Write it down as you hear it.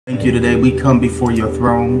Thank you today. We come before your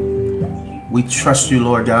throne. We trust you,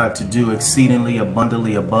 Lord God, to do exceedingly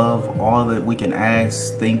abundantly above all that we can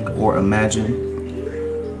ask, think, or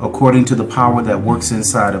imagine, according to the power that works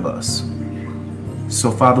inside of us. So,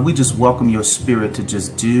 Father, we just welcome your spirit to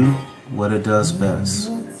just do what it does best.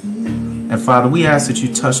 And Father, we ask that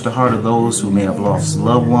you touch the heart of those who may have lost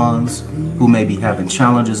loved ones, who may be having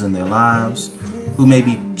challenges in their lives, who may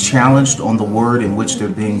be challenged on the word in which they're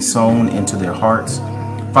being sown into their hearts.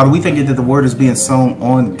 Father, we thank you that the word is being sown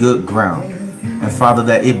on good ground. And Father,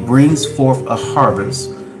 that it brings forth a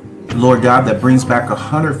harvest, Lord God, that brings back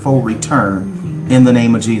 100-fold return in the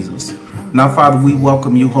name of Jesus. Now, Father, we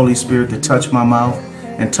welcome you, Holy Spirit, to touch my mouth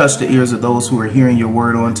and touch the ears of those who are hearing your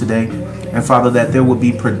word on today. And Father, that there will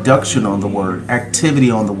be production on the word,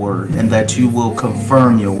 activity on the word, and that you will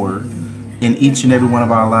confirm your word in each and every one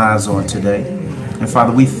of our lives on today. And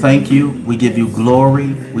Father, we thank you. We give you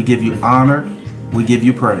glory. We give you honor. We give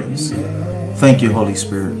you praise. Thank you, Holy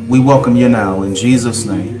Spirit. We welcome you now in Jesus'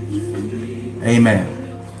 name.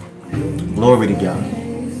 Amen. Glory to God.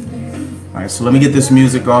 All right, so let me get this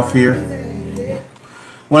music off here. I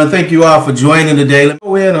want to thank you all for joining today. Let's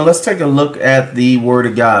go ahead and let's take a look at the Word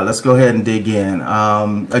of God. Let's go ahead and dig in.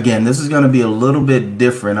 Again, this is going to be a little bit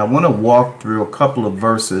different. I want to walk through a couple of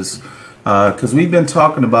verses because we've been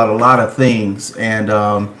talking about a lot of things.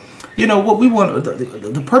 And you know what we want,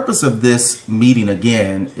 the purpose of this meeting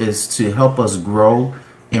again is to help us grow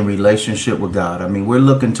in relationship with God. I mean, we're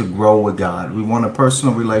looking to grow with God. We want a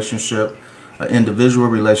personal relationship, an individual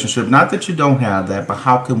relationship. Not that you don't have that, but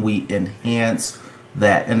how can we enhance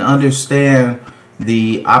that and understand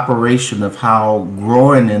the operation of how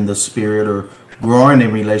growing in the Spirit or growing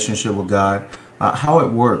in relationship with God, how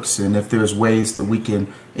it works, and if there's ways that we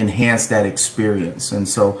can enhance that experience. And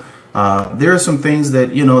so there are some things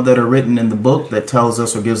that, you know, that are written in the book that tells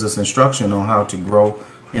us or gives us instruction on how to grow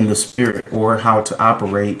in the Spirit or how to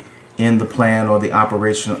operate in the plan or the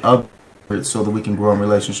operation of it so that we can grow in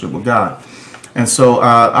relationship with God. And so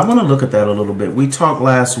I want to look at that a little bit. We talked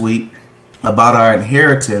last week about our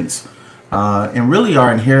inheritance, and really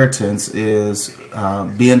our inheritance is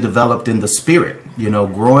being developed in the Spirit, you know,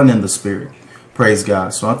 growing in the Spirit. Praise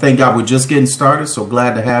God. So I thank God we're just getting started. So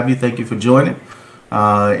glad to have you. Thank you for joining.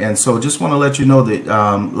 And so just want to let you know that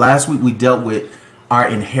last week we dealt with our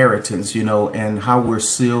inheritance, you know, and how we're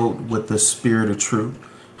sealed with the Spirit of truth,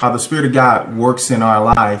 how the Spirit of God works in our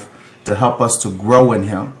life to help us to grow in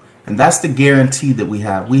Him. And that's the guarantee that we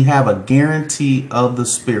have. We have a guarantee of the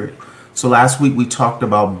Spirit. So last week we talked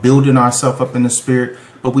about building ourselves up in the Spirit,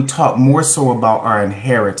 but we talked more so about our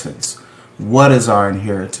inheritance. What is our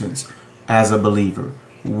inheritance as a believer?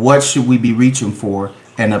 What should we be reaching for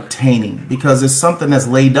and obtaining? Because it's something that's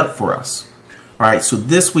laid up for us. All right, so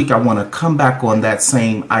this week I want to come back on that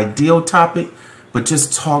same ideal topic, but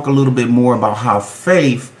just talk a little bit more about how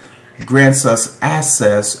faith grants us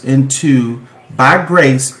access into, by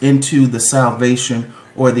grace, into the salvation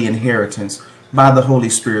or the inheritance by the Holy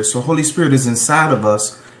Spirit. So Holy Spirit is inside of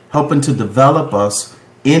us, helping to develop us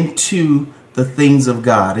into the things of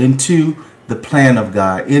God, into the plan of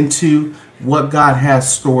God, into what God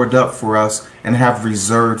has stored up for us and have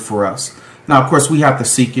reserved for us. Now, of course, we have to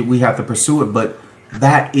seek it, we have to pursue it, but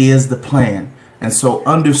that is the plan. And so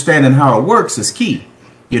understanding how it works is key.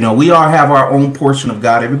 You know, we all have our own portion of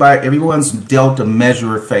God. Everyone's dealt a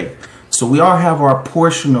measure of faith. So we all have our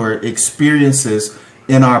portion or experiences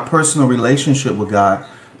in our personal relationship with God.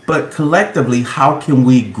 But collectively, how can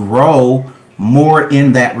we grow more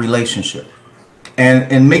in that relationship?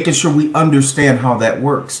 And making sure we understand how that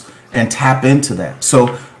works and tap into that.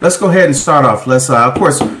 So let's go ahead and start off. Let's, of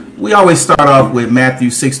course, we always start off with Matthew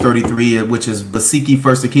 6:33, which is, but seek ye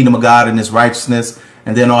first the kingdom of God and His righteousness,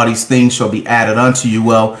 and then all these things shall be added unto you.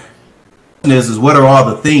 Well, is what are all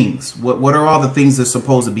the things? What are all the things that's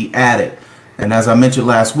supposed to be added? And as I mentioned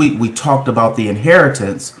last week, we talked about the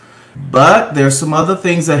inheritance, but there's some other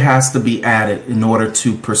things that has to be added in order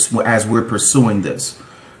to pursue as we're pursuing this.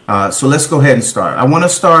 So let's go ahead and start. I want to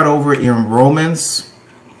start over in Romans.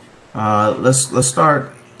 Let's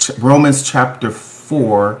start Romans chapter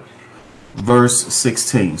 4, verse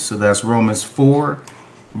 16. So that's Romans 4,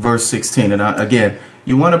 verse 16. And again,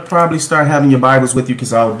 you want to probably start having your Bibles with you,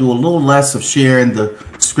 because I'll do a little less of sharing the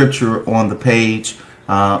scripture on the page,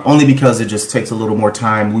 only because it just takes a little more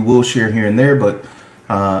time. We will share here and there, but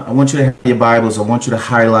I want you to have your Bibles. I want you to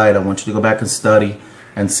highlight. I want you to go back and study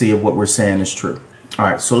and see if what we're saying is true. All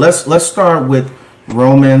right, so let's start with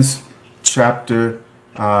Romans chapter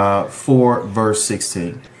 4, verse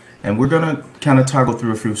 16. And we're going to kind of toggle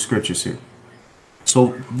through a few scriptures here.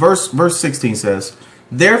 So verse 16 says,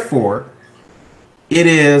 therefore, it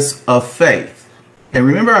is of faith And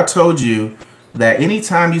remember I told you that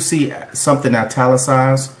anytime you see something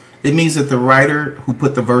italicized, it means that the writer who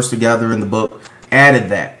put the verse together in the book added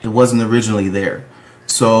that. It wasn't originally there.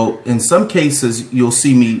 So in some cases, you'll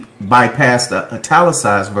see me bypass the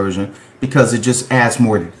italicized version because it just adds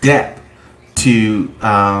more depth to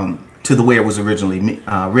the way it was originally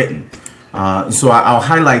written. So I'll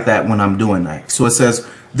highlight that when I'm doing that. So it says,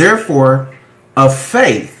 therefore, of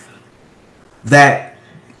faith that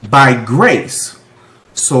by grace.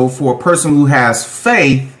 So for a person who has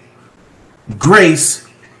faith, grace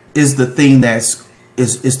is the thing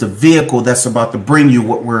is the vehicle that's about to bring you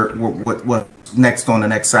what's next on the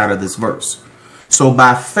next side of this verse. So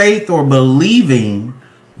by faith or believing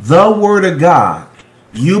the word of God,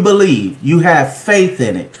 you believe, you have faith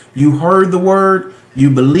in it. You heard the word, you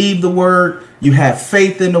believe the word, you have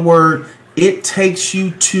faith in the word. It takes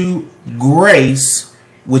you to grace,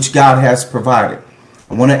 which God has provided.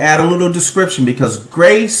 I want to add a little description because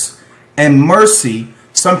grace and mercy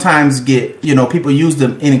sometimes get, people use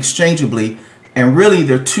them interchangeably, and really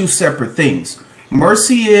they're two separate things.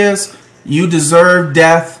 Mercy is you deserve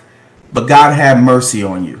death, but God had mercy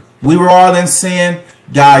on you. We were all in sin.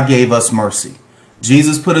 God gave us mercy.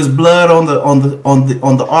 Jesus put his blood on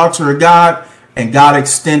the altar of God, and God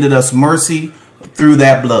extended us mercy through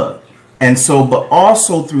that blood. And so, but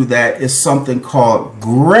also through that is something called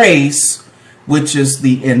grace, which is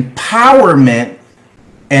the empowerment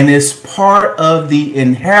and is part of the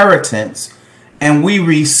inheritance. And we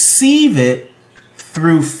receive it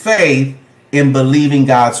through faith in believing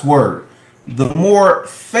God's word. The more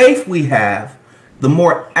faith we have, the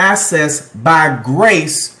more access by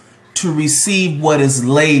grace to receive what is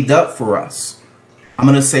laid up for us. I'm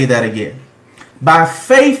going to say that again. By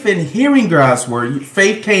faith in hearing God's word,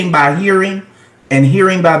 faith came by hearing, and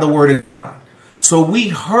hearing by the word of God. So we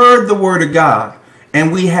heard the word of God,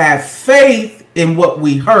 and we had faith in what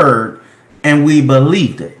we heard, and we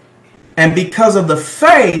believed it. And because of the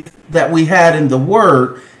faith that we had in the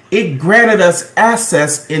word, it granted us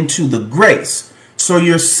access into the grace. So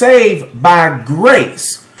you're saved by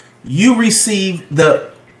grace. You receive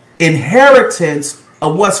the inheritance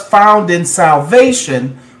of what's found in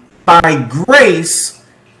salvation by grace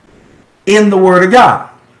in the word of God.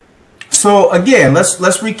 So again, let's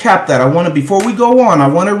recap that. Before we go on, I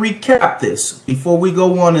want to recap this before we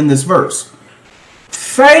go on in this verse.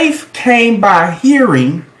 Faith came by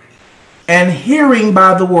hearing, and hearing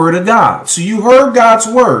by the word of God. So you heard God's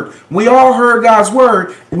word. We all heard God's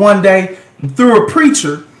word one day through a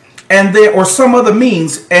preacher or some other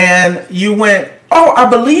means, and you went, oh, I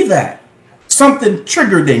believe that. Something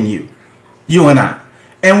triggered in you and I.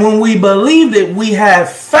 And when we believed it, we had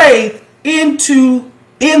faith in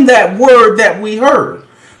that word that we heard.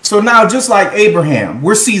 So now, just like Abraham,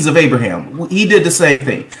 we're seeds of Abraham. He did the same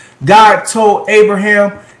thing. God told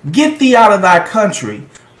Abraham, get thee out of thy country.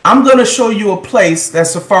 I'm going to show you a place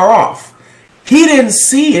that's afar off. He didn't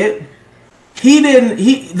see it.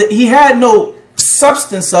 He had no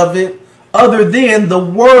substance of it other than the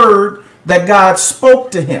word that God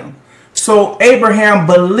spoke to him. So Abraham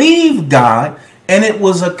believed God, and it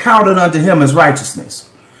was accounted unto him as righteousness.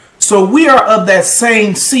 So we are of that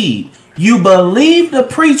same seed. You believed the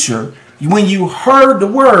preacher when you heard the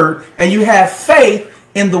word, and you have faith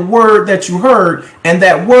in the word that you heard, and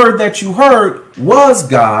that word that you heard was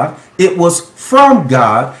God. It was from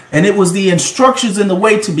God, and it was the instructions in the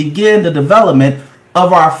way to begin the development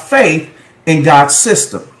of our faith in God's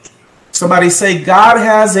system. Somebody say, God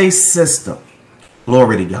has a system.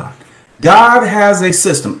 Glory to God. God has a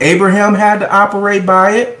system. Abraham had to operate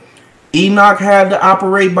by it. Enoch had to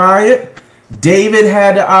operate by it. David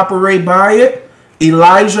had to operate by it.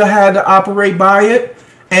 Elijah had to operate by it.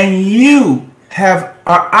 And you are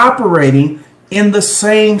operating in the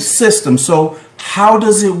same system. So how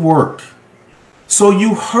does it work? So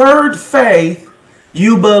you heard faith,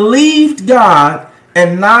 you believed God,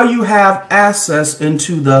 and now you have access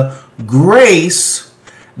into the grace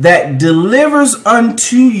that delivers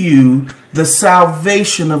unto you the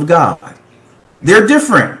salvation of God. They're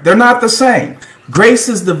different. They're not the same. Grace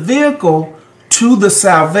is the vehicle to the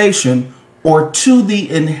salvation or to the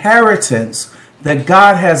inheritance that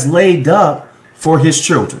God has laid up for his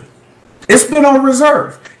children. It's been on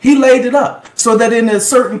reserve. He laid it up so that in a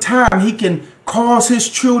certain time he can cause his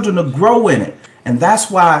children to grow in it. And that's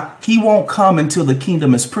why he won't come until the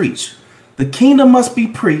kingdom is preached. The kingdom must be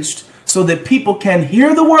preached so that people can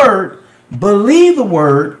hear the word, believe the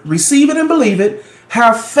word, receive it and believe it,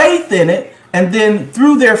 have faith in it, and then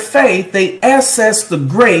through their faith, they access the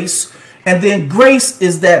grace, and then grace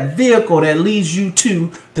is that vehicle that leads you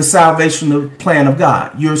to the salvation plan of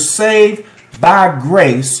God. You're saved by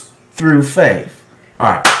grace through faith.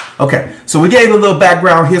 All right. Okay. So we gave a little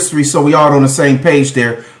background history so we all on the same page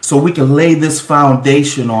there, so we can lay this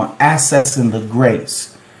foundation on accessing the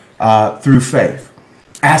grace through faith,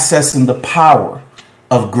 accessing the power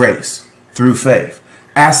of grace through faith,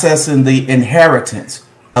 accessing the inheritance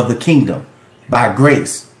of the kingdom by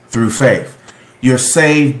grace through faith. You're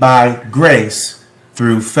saved by grace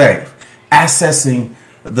through faith, accessing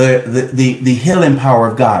the healing power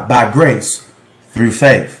of God by grace through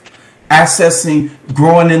faith, accessing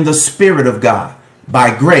growing in the Spirit of God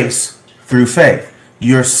by grace through faith.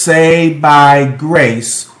 You're saved by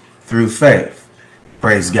grace through faith.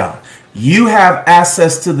 Praise God. You have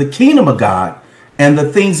access to the kingdom of God and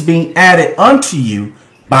the things being added unto you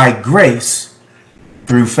by grace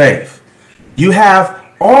through faith. You have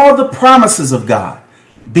all the promises of God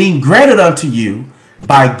being granted unto you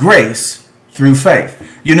by grace through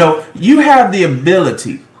faith. You know, you have the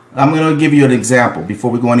ability. I'm going to give you an example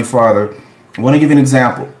before we go any farther. I want to give you an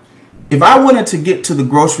example. If I wanted to get to the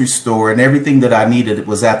grocery store and everything that I needed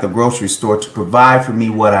was at the grocery store to provide for me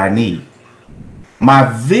what I need, my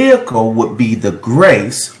vehicle would be the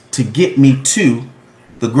grace to get me to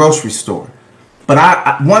the grocery store.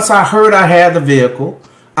 But once I heard I had the vehicle,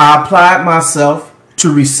 I applied myself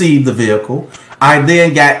to receive the vehicle. I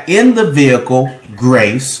then got in the vehicle,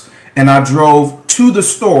 grace, and I drove to the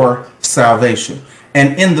store, salvation.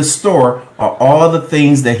 And in the store are all the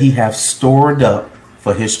things that he has stored up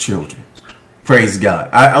for his children. Praise God.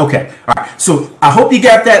 Okay. All right. So I hope you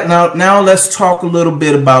got that. Now let's talk a little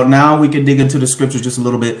bit about, now we can dig into the scriptures just a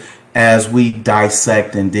little bit as we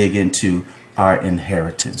dissect and dig into our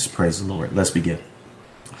inheritance. Praise the Lord. Let's begin.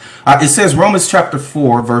 It says, Romans chapter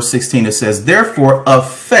 4, verse 16, it says, therefore of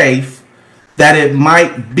faith that it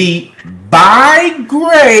might be by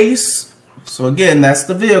grace. So again, that's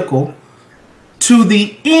the vehicle. To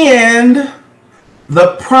the end,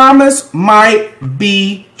 the promise might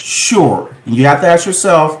be sure. You have to ask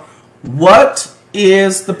yourself, what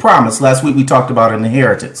is the promise? Last week we talked about an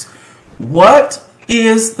inheritance. What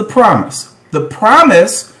is the promise? The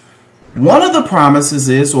promise, one of the promises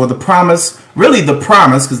is, or the promise, really the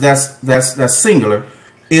promise, because that's singular,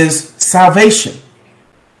 is salvation.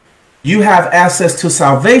 You have access to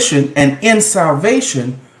salvation, and in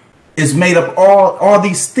salvation is made up, all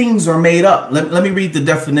these things are made up. Let me read the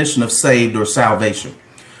definition of saved or salvation.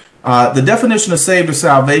 The definition of saved or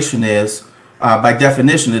salvation is, by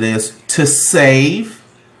definition, it is to save,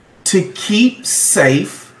 to keep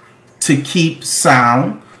safe, to keep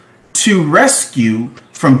sound, to rescue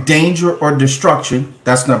from danger or destruction.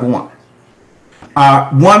 That's number one.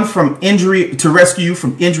 One, from injury, to rescue you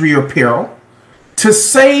from injury or peril, to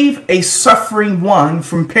save a suffering one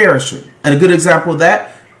from perishing. And a good example of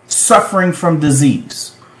that, suffering from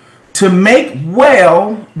disease. To make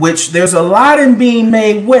well, which there's a lot in being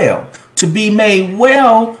made well. To be made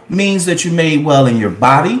well means that you made well in your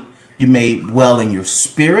body, you made well in your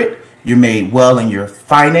spirit, you're made well in your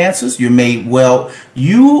finances, you're made well.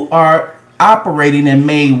 You are operating and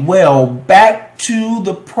made well back to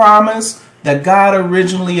the promise that God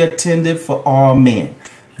originally intended for all men.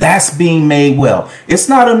 That's being made well. It's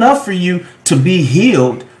not enough for you to be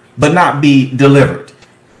healed but not be delivered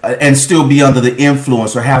and still be under the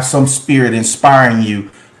influence or have some spirit inspiring you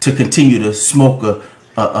to continue to smoke a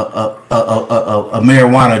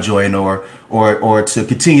marijuana joint or to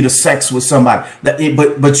continue to sex with somebody.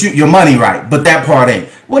 But your money right, but that part ain't.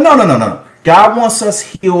 Well, no. God wants us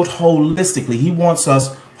healed holistically. He wants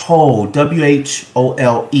us whole,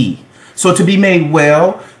 W-H-O-L-E. So to be made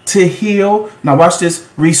well, to heal. Now watch this,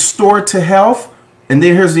 restore to health. And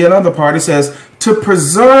then here's the other part. It says to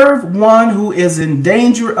preserve one who is in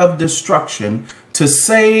danger of destruction, to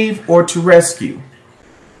save or to rescue.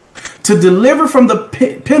 To deliver from the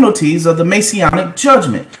penalties of the Messianic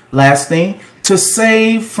judgment. Last thing, to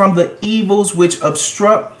save from the evils which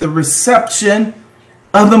obstruct the reception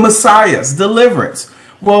of the Messiah's deliverance.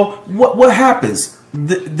 Well, what happens?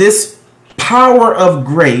 This power of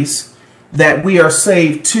grace that we are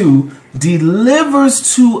saved to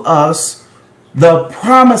delivers to us the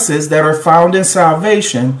promises that are found in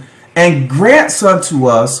salvation and grants unto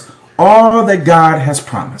us all that God has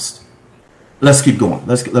promised. Let's keep going.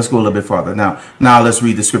 Let's go a little bit farther. Now let's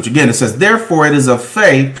read the scripture again. It says, therefore it is of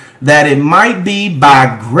faith that it might be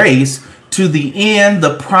by grace, to the end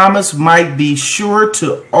the promise might be sure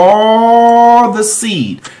to all the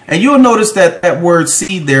seed. And you'll notice that that word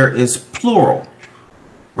seed there is plural,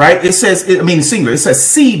 right? It says, singular. It says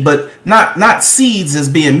seed, but not seeds as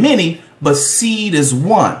being many, but seed is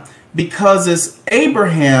one, because it's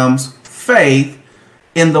Abraham's faith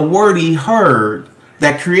in the word he heard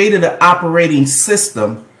that created an operating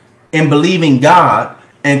system in believing God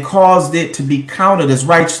and caused it to be counted as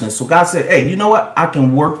righteousness. So God said, hey, you know what? I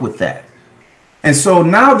can work with that. And so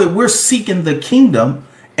now that we're seeking the kingdom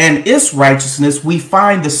and its righteousness, we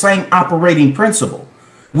find the same operating principle.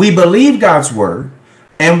 We believe God's word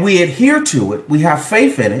and we adhere to it. We have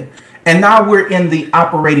faith in it. And now we're in the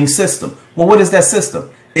operating system. Well, what is that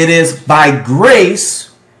system? It is by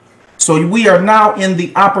grace. So we are now in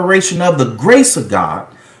the operation of the grace of God,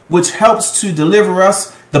 which helps to deliver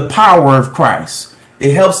us the power of Christ.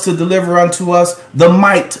 It helps to deliver unto us the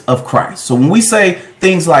might of Christ. So when we say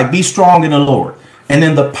things like be strong in the Lord and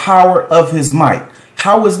in the power of his might,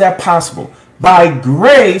 how is that possible? By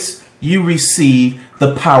grace, you receive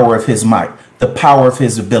the power of his might, the power of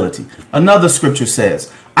his ability. Another scripture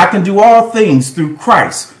says, I can do all things through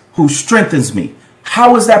Christ who strengthens me.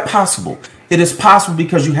 How is that possible? It is possible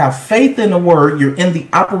because you have faith in the word, you're in the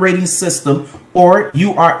operating system, or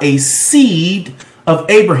you are a seed of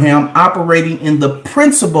Abraham operating in the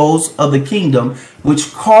principles of the kingdom,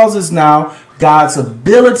 which causes now God's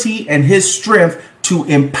ability and his strength to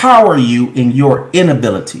empower you in your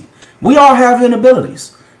inability. We all have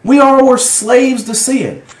inabilities. We all were slaves to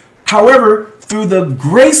sin. However, through the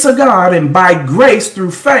grace of God and by grace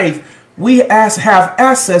through faith, we have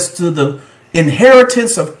access to the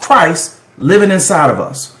inheritance of Christ living inside of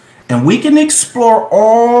us. And we can explore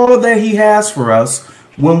all that he has for us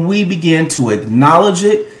when we begin to acknowledge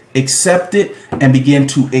it, accept it, and begin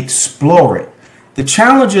to explore it. The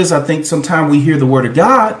challenge is, I think sometimes we hear the word of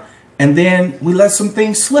God and then we let some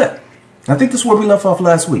things slip. I think that's where we left off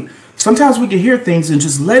last week. Sometimes we can hear things and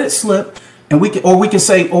just let it slip, and we can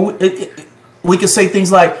say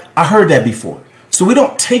things like, I heard that before. So we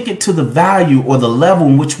don't take it to the value or the level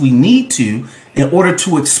in which we need to in order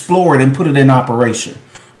to explore it and put it in operation.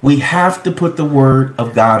 We have to put the word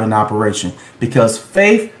of God in operation, because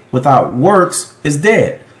faith without works is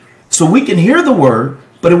dead. So we can hear the word,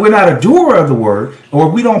 but if we're not a doer of the word, or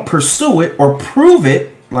we don't pursue it or prove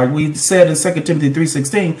it, like we said in 2 Timothy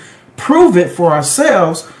 3:16, prove it for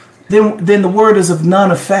ourselves, then the word is of none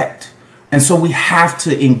effect. And so we have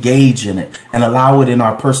to engage in it and allow it in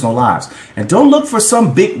our personal lives. And don't look for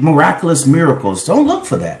some big miraculous miracles. Don't look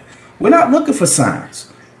for that. We're not looking for signs.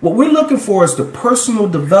 What we're looking for is the personal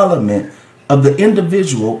development of the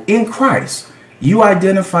individual in Christ. You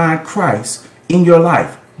identify Christ in your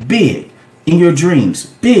life, big in your dreams,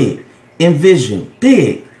 big in vision,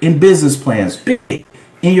 big in business plans, big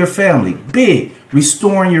in your family, big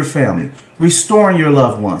restoring your family, restoring your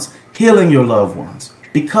loved ones, healing your loved ones,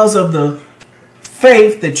 because of the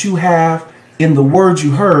faith that you have in the word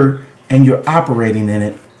you heard, and you're operating in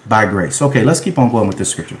it by grace. Okay, let's keep on going with this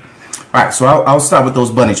scripture. All right, so I'll start with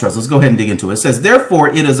those bunny trails. Let's go ahead and dig into it. It says, therefore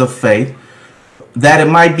it is of faith, that it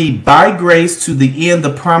might be by grace, to the end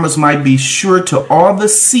the promise might be sure to all the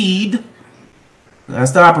seed.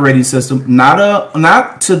 That's the operating system.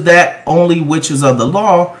 Not to that only which is of the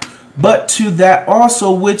law, but to that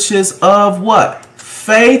also which is of what?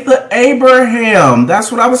 Faith of Abraham.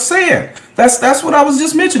 That's what I was saying. That's what I was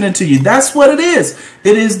just mentioning to you. That's what it is.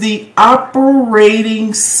 It is the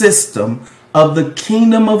operating system of the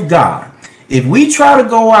kingdom of God. If we try to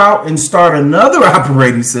go out and start another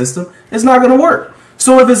operating system, it's not going to work.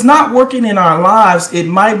 So if it's not working in our lives, it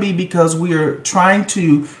might be because we are trying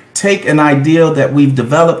to take an ideal that we've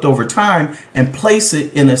developed over time and place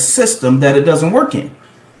it in a system that it doesn't work in.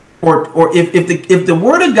 Or if the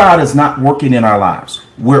word of God is not working in our lives,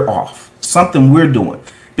 we're off. Something we're doing.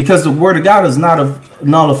 Because the word of God is not of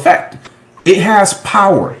null effect. It has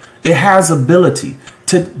power. It has ability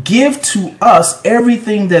to give to us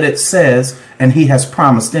everything that it says and he has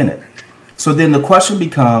promised in it. So then the question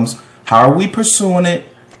becomes, how are we pursuing it?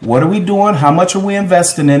 What are we doing? How much are we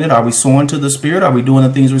investing in it? Are we sowing to the Spirit? Are we doing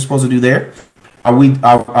the things we're supposed to do there? Are we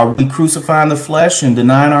crucifying the flesh and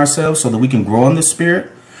denying ourselves so that we can grow in the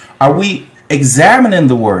Spirit? Are we examining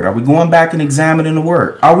the word? Are we going back and examining the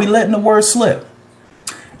word? Are we letting the word slip?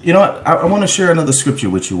 You know what? I want to share another scripture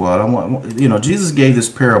with you all. Jesus gave this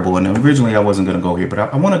parable, and originally I wasn't going to go here, but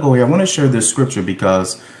I want to go here. I want to share this scripture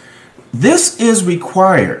because this is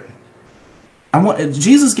required.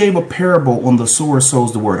 Jesus gave a parable on the sower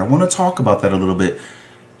sows the word. I want to talk about that a little bit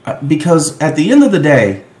because at the end of the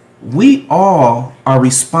day, we all are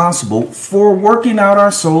responsible for working out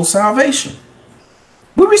our soul's salvation.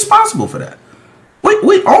 We're responsible for that.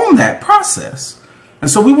 We own that process. And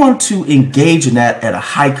so we want to engage in that at a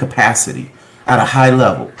high capacity, at a high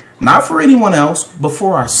level. Not for anyone else, but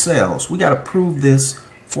for ourselves. We got to prove this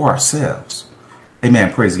for ourselves.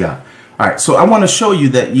 Amen. Praise God. All right. So I want to show you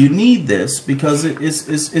that you need this because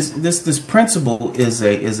this principle is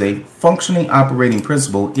a functioning, operating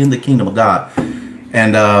principle in the kingdom of God.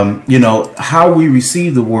 And, you know, how we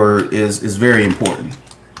receive the word is very important.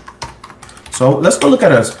 So let's go look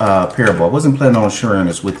at a parable. I wasn't planning on sharing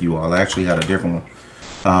this with you all. I actually had a different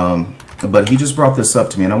one. But he just brought this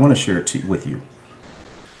up to me, and I want to share it with you.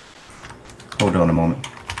 Hold on a moment.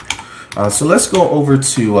 So let's go over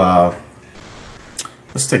to,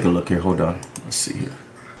 let's take a look here. Hold on. Let's see here.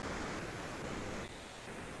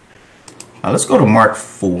 Let's go to Mark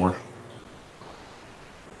 4.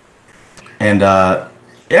 And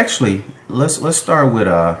actually, let's start with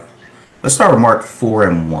Mark 4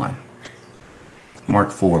 and 1.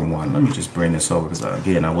 Mark 4 and 1. Let me just bring this over because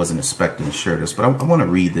again, I wasn't expecting to share this, but I want to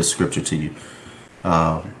read this scripture to you.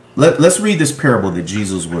 Let's read this parable that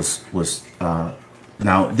Jesus was.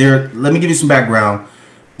 Now there. Let me give you some background.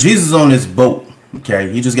 Jesus is on this boat.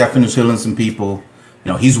 Okay, he just got finished healing some people.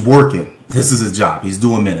 You know, he's working. This is his job. He's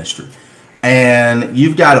doing ministry. And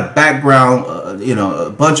you've got a background, you know, a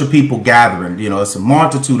bunch of people gathering, you know, it's a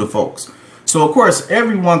multitude of folks. So, of course,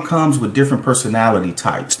 everyone comes with different personality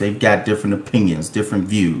types. They've got different opinions, different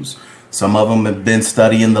views. Some of them have been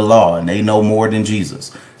studying the law and they know more than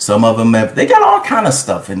Jesus. Some of them they got all kind of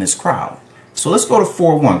stuff in this crowd. So let's go to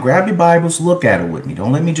 4:1. Grab your Bibles, look at it with me.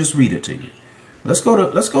 Don't let me just read it to you. Let's go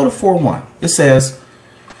to 4:1. It says,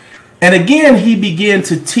 and again, he began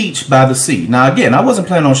to teach by the sea. Now, again, I wasn't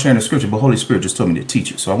planning on sharing the scripture, but Holy Spirit just told me to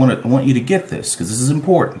teach it. So I want you to get this because this is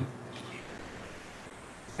important.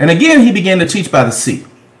 And again, he began to teach by the sea.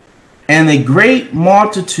 And a great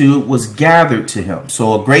multitude was gathered to him.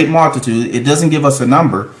 So a great multitude, it doesn't give us a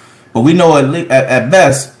number, but we know at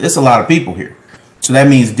best, it's a lot of people here. So that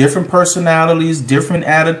means different personalities, different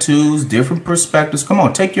attitudes, different perspectives. Come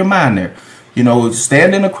on, take your mind there. You know,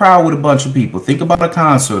 stand in a crowd with a bunch of people. Think about a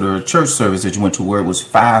concert or a church service that you went to where it was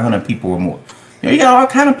 500 people or more. You know, you got all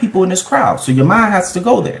kind of people in this crowd. So your mind has to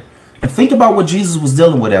go there. And think about what Jesus was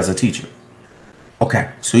dealing with as a teacher.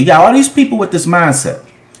 Okay, so you got all these people with this mindset.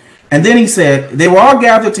 And then he said they were all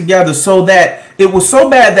gathered together so that it was so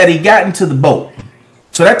bad that he got into the boat.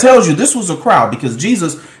 So that tells you this was a crowd because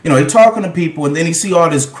Jesus, you know, he's talking to people and then he see all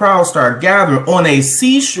this crowd start gathering on a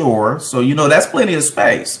seashore. So, you know, that's plenty of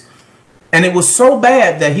space. And it was so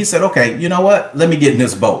bad that he said, okay, you know what? Let me get in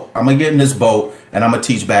this boat. I'm going to get in this boat and I'm going to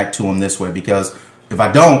teach back to him this way, because if I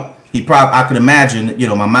don't, I could imagine, you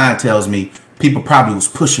know, my mind tells me people probably was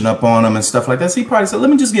pushing up on him and stuff like that. So he probably said, let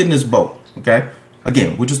me just get in this boat. Okay.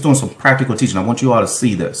 Again, we're just doing some practical teaching. I want you all to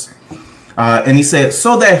see this. And he said,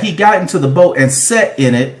 so that he got into the boat and sat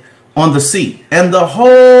in it on the sea, and the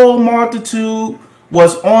whole multitude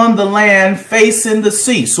was on the land facing the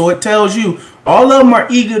sea. So it tells you all of them are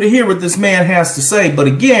eager to hear what this man has to say. But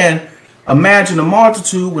again, imagine a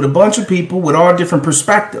multitude with a bunch of people with all different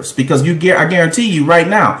perspectives, because I guarantee you right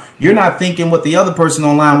now, you're not thinking what the other person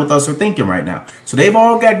online with us are thinking right now. So they've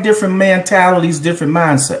all got different mentalities, different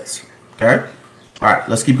mindsets. Okay. All right,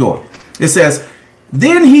 let's keep going. It says,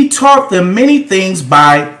 then he taught them many things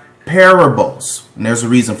by parables. And there's a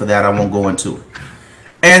reason for that. I won't go into it.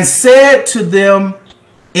 And said to them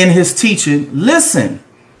in his teaching, listen,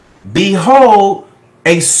 behold,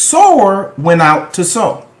 a sower went out to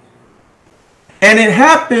sow. And it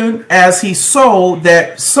happened as he sowed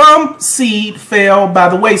that some seed fell by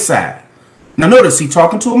the wayside. Now notice, he's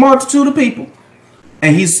talking to a multitude of people.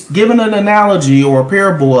 And he's giving an analogy or a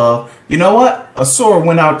parable of, you know what? A sower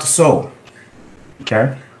went out to sow.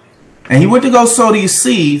 Okay. And he went to go sow these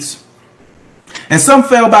seeds. And some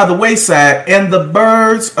fell by the wayside, and the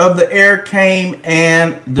birds of the air came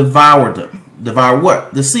and devoured them. Devour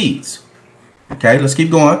what? The seeds. Okay, let's keep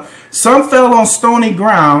going. Some fell on stony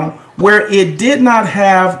ground where it did not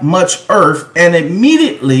have much earth, and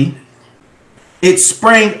immediately it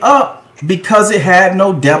sprang up because it had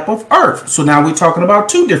no depth of earth. So now we're talking about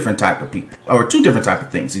two different type of people, or two different type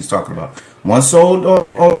of things he's talking about. One sowed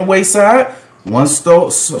on the wayside, one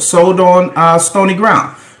sowed on stony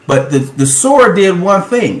ground. But the sower did one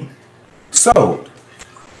thing, sowed.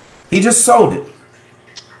 He just sowed it.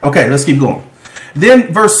 Okay, let's keep going.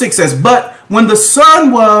 Then verse 6 says, but when the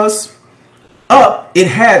sun was up,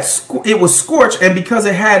 it was scorched, and because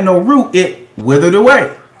it had no root, it withered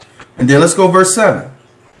away. And then let's go verse 7.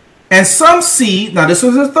 And some seed, now this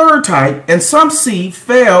was the third type, and some seed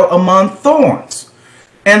fell among thorns,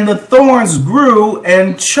 and the thorns grew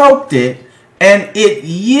and choked it, and it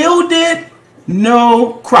yielded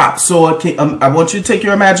no crop. So I want you to take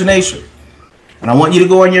your imagination, and I want you to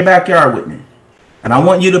go in your backyard with me, and I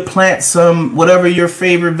want you to plant some, whatever your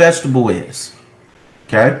favorite vegetable is.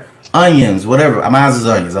 Okay, onions, whatever. Mine is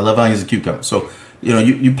onions. I love onions and cucumbers. So you know,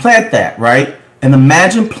 you plant that, right? And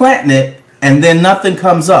imagine planting it and then nothing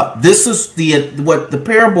comes up. This is what the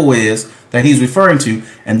parable is that he's referring to.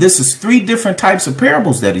 And this is 3 different types of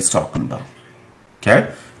parables that he's talking about. Okay.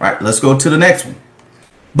 All right. Let's go to the next one.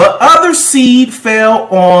 But other seed fell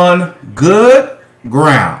on good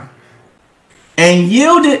ground and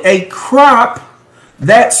yielded a crop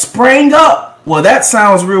that sprang up. Well, that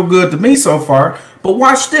sounds real good to me so far. But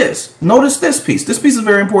watch this. Notice this piece. This piece is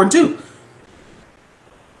very important too.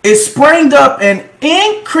 It sprang up and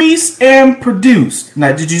increased and produced.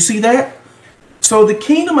 Now, did you see that? So the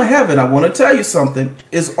kingdom of heaven, I want to tell you something,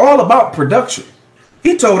 is all about production.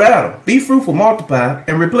 He told Adam, be fruitful, multiply,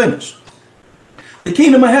 and replenish. The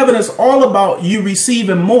kingdom of heaven is all about you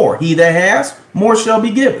receiving more. He that has, more shall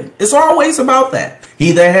be given. It's always about that.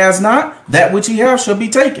 He that has not, that which he has shall be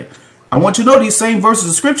taken. I want you to know these same verses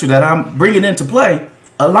of scripture that I'm bringing into play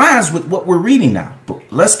aligns with what we're reading now.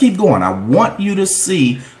 But let's keep going. I want you to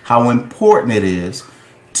see how important it is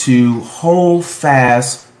to hold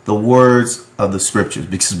fast the words of the scriptures,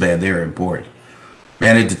 because, man, they're important.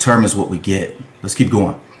 Man, it determines what we get. Let's keep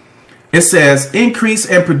going. It says increase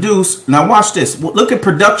and produce. Now watch this. Look at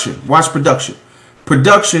production. Watch production.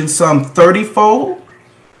 Production some 30-fold.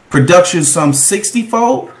 Production some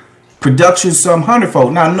 60-fold. Production some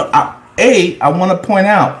 100-fold. Now, I want to point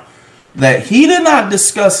out that he did not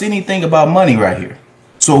discuss anything about money right here.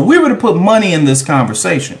 So if we were to put money in this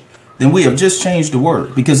conversation, then we have just changed the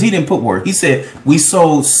word, because he didn't put word. He said we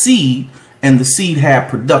sowed seed and the seed had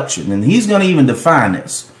production, and he's going to even define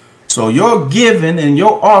this. So your giving and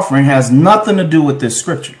your offering has nothing to do with this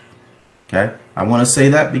scripture. Okay. I want to say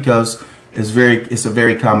that because it's a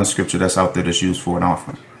very common scripture that's out there that's used for an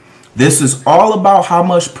offering. This is all about how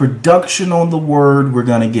much production on the word we're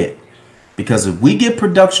going to get. Because if we get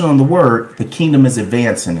production on the word, the kingdom is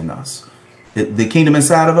advancing in us. The kingdom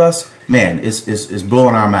inside of us, man, is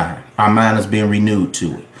blowing our mind. Our mind is being renewed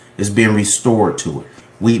to it. It's being restored to it.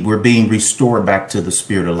 We're being restored back to the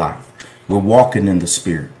spirit of life. We're walking in the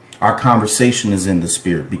spirit. Our conversation is in the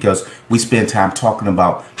spirit because we spend time talking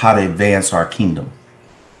about how to advance our kingdom.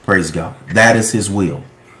 Praise God. That is his will.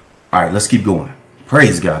 All right, let's keep going.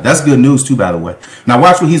 Praise God. That's good news too, by the way. Now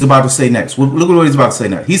watch what he's about to say next. Look at what he's about to say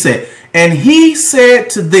next. He said, and he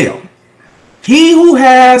said to them, he who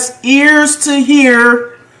has ears to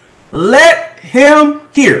hear, let him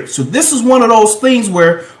hear. So this is one of those things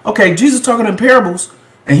where, okay, Jesus talking in parables,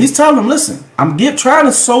 and he's telling them, listen, I'm trying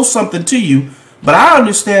to sow something to you, but I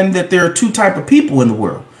understand that there are 2 types of people in the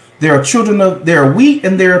world. There are wheat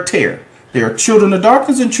and there are tare. There are children of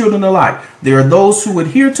darkness and children of light. There are those who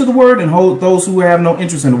adhere to the word and those who have no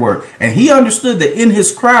interest in the word. And he understood that in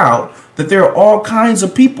his crowd that there are all kinds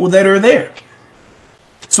of people that are there.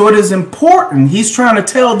 So it is important. He's trying to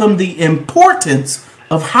tell them the importance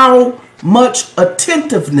of how much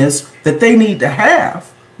attentiveness that they need to have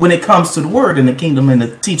when it comes to the word and the kingdom and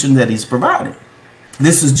the teaching that he's providing.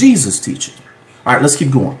 This is Jesus' teaching. All right, let's keep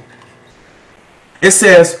going. It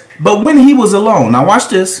says, but when he was alone. Now watch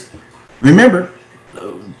this. Remember,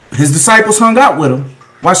 his disciples hung out with him.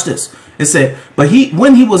 Watch this. It said, but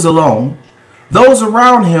when he was alone, those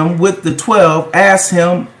around him with the 12 asked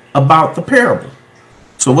him about the parable.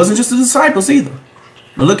 So it wasn't just the disciples either.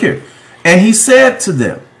 But look here. And he said to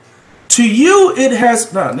them, to you it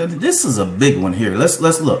has, now, this is a big one here. Let's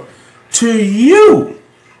look. To you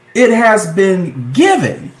it has been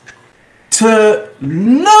given to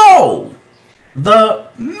know the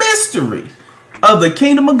mystery of the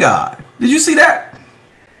kingdom of God. Did you see that?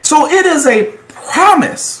 So it is a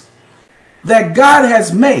promise that God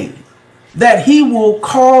has made that he will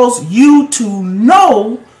cause you to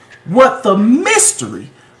know what the mystery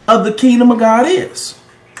of the kingdom of God is.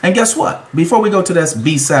 And guess what? Before we go to that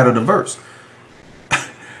B side of the verse,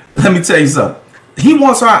 let me tell you something. He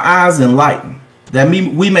wants our eyes enlightened, that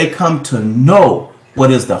we may come to know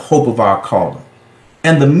what is the hope of our calling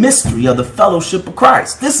and the mystery of the fellowship of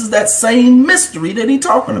Christ. This is that same mystery that he's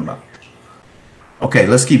talking about. Okay,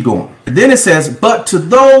 let's keep going. And then it says, but to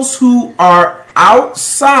those who are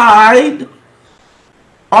outside,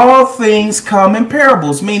 all things come in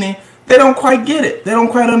parables, meaning they don't quite get it. They don't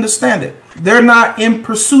quite understand it. They're not in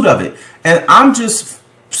pursuit of it. And I'm just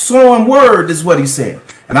sowing word is what he's saying.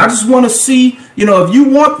 And I just want to see, if you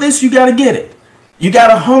want this, you got to get it. You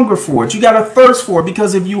got to hunger for it. You got to thirst for it.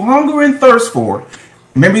 Because if you hunger and thirst for it,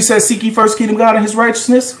 remember he says, seek ye first kingdom of God and his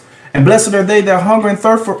righteousness. And blessed are they that hunger and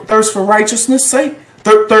thirst for righteousness' sake.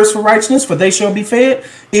 Thirst for righteousness, for they shall be fed.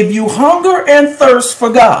 If you hunger and thirst for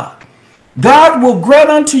God, God will grant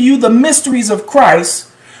unto you the mysteries of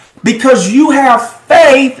Christ because you have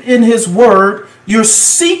faith in his word. You're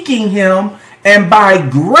seeking him. And by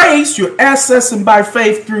grace, you're accessing by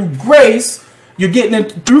faith through grace. You're getting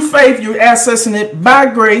it through faith. You're accessing it by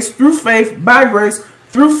grace, through faith, by grace,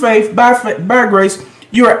 through faith, by grace.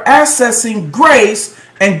 You're accessing grace,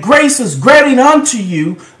 and grace is granting unto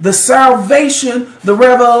you the salvation, the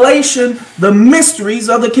revelation, the mysteries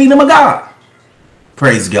of the kingdom of God.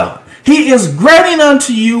 Praise God. He is granting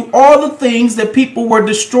unto you all the things that people were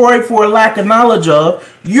destroyed for a lack of knowledge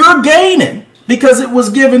of. You're gaining because it was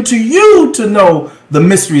given to you to know the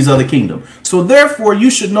mysteries of the kingdom. So therefore, you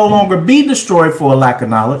should no longer be destroyed for a lack of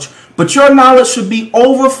knowledge, but your knowledge should be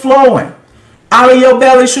overflowing. Out of your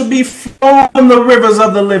belly should be flowing the rivers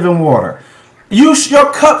of the living water. Your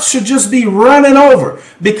cup should just be running over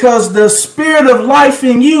because the spirit of life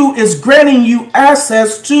in you is granting you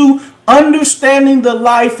access to understanding the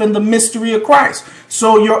life and the mystery of Christ.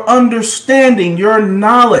 So your understanding, your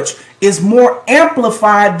knowledge is more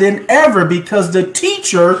amplified than ever because the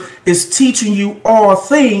teacher is teaching you all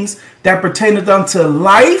things that pertain unto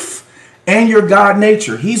life and your God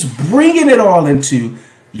nature. He's bringing it all into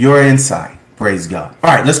your insight. Praise God.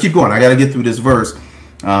 All right, let's keep going. I got to get through this verse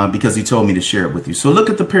because he told me to share it with you. So look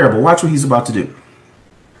at the parable. Watch what he's about to do.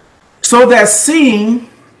 So that seeing,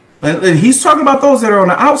 and he's talking about those that are on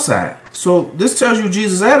the outside. So this tells you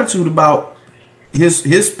Jesus' attitude about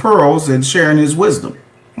his pearls and sharing his wisdom.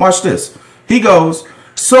 Watch this. He goes,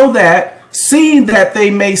 so that seeing that they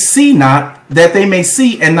may see not, that they may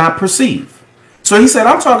see and not perceive. So he said,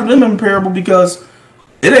 I'm talking to them in parable because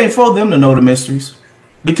it ain't for them to know the mysteries.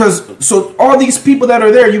 Because so all these people that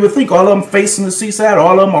are there, you would think all of them facing the seaside,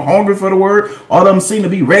 all of them are hungry for the word, all of them seem to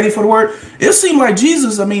be ready for the word. It seemed like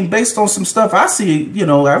Jesus, I mean, based on some stuff I see, you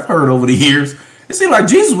know, I've heard over the years, it seemed like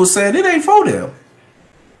Jesus was saying it ain't for them.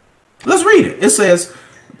 Let's read it. It says,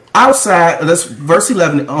 outside, that's verse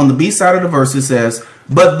 11, on the B side of the verse, it says,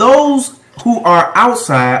 but those who are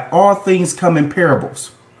outside, all things come in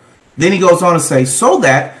parables. Then he goes on to say, so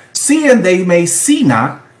that seeing they may see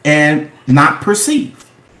not and not perceive.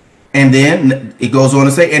 And then it goes on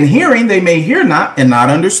to say, and hearing they may hear not and not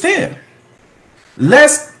understand,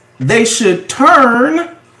 lest they should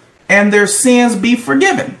turn and their sins be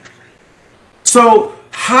forgiven. So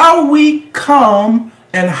how we come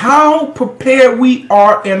and how prepared we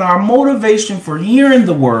are in our motivation for hearing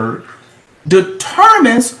the word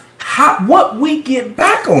determines what we get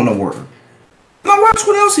back on the word. Now watch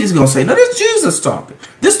what else he's going to say. Now this is Jesus talking.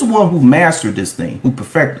 This is the one who mastered this thing, who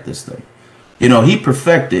perfected this thing. You know, he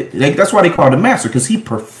perfected. That's why they called him master, because he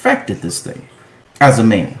perfected this thing as a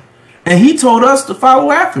man. And he told us to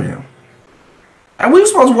follow after him. And we were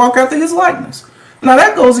supposed to walk after his likeness. Now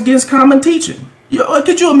that goes against common teaching.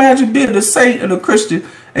 Could you imagine being a saint and a Christian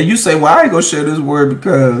and you say, well, I ain't going to share this word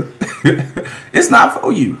because it's not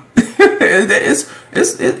for you.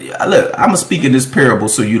 Look, I'm speaking this parable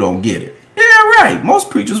so you don't get it. Yeah, right.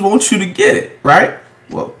 Most preachers want you to get it, right?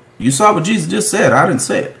 Well, you saw what Jesus just said. I didn't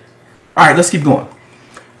say it. All right, let's keep going.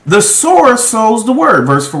 The sower sows the word,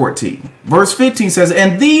 verse 14. Verse 15 says,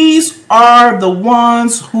 and these are the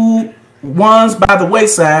ones by the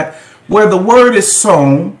wayside where the word is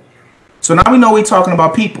sown. So now we know he's talking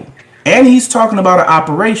about people. And he's talking about an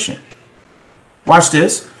operation. Watch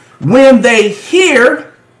this. When they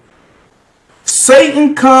hear,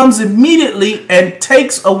 Satan comes immediately and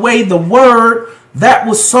takes away the word that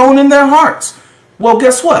was sown in their hearts. Well,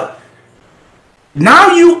 guess what?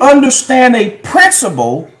 Now you understand a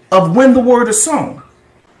principle of when the word is sown.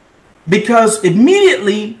 Because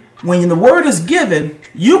immediately when the word is given,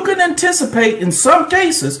 you can anticipate in some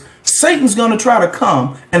cases, Satan's going to try to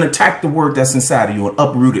come and attack the word that's inside of you and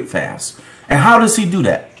uproot it fast. And how does he do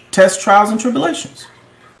that? Test, trials, and tribulations.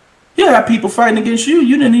 You have people fighting against you.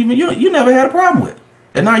 You never had a problem with.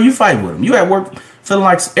 And now you fight with them. You at work feeling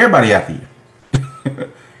like everybody after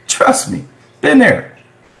you. Trust me. Been there.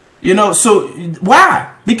 You know, so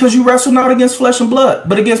why? Because you wrestle not against flesh and blood,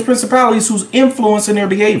 but against principalities whose influence in their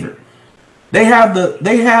behavior. They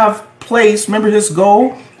have place. Remember, his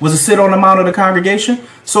goal was to sit on the mount of the congregation.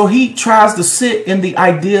 So he tries to sit in the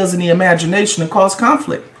ideas and the imagination and cause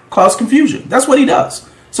conflict, cause confusion. That's what he does.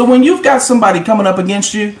 So when you've got somebody coming up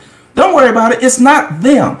against you, don't worry about it. It's not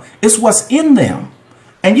them. It's what's in them.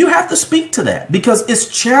 And you have to speak to that because it's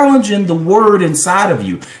challenging the word inside of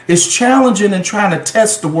you. It's challenging and trying to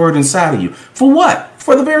test the word inside of you. For what?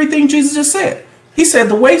 For the very thing Jesus just said. He said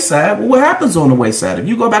the wayside. Well, what happens on the wayside? If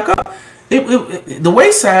you go back up, the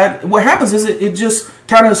wayside, what happens is it just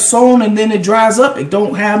kind of sown and then it dries up. It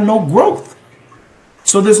don't have no growth.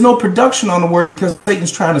 So there's no production on the word because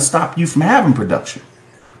Satan's trying to stop you from having production.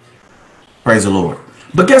 Praise the Lord.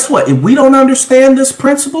 But guess what? If we don't understand this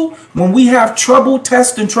principle, when we have trouble,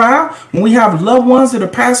 test, and trial, when we have loved ones that are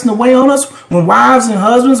passing away on us, when wives and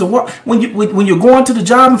husbands, or when you're going to the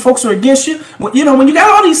job and folks are against you, when you got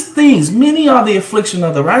all these things, many are the affliction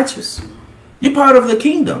of the righteous. You're part of the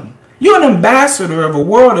kingdom. You're an ambassador of a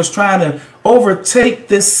world that's trying to overtake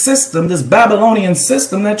this system, this Babylonian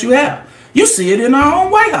system that you have. You see it in our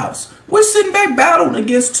own White House. We're sitting back battling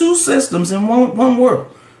against two systems in one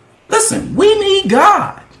world. Listen, we need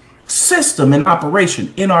God, system and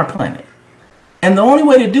operation in our planet. And the only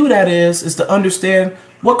way to do that is to understand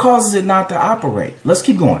what causes it not to operate. Let's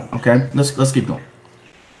keep going, okay? Let's keep going.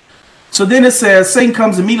 So then it says, Satan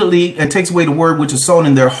comes immediately and takes away the word which is sown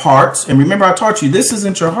in their hearts. And remember, I taught you, this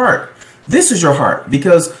isn't your heart. This is your heart,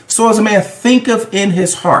 because so as a man thinketh in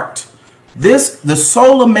his heart. The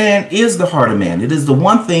soul of man is the heart of man. It is the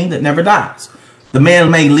one thing that never dies. The man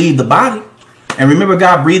may leave the body. And remember,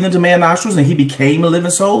 God breathed into man's nostrils and he became a living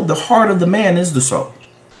soul. The heart of the man is the soul.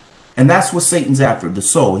 And that's what Satan's after, the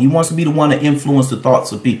soul. He wants to be the one to influence the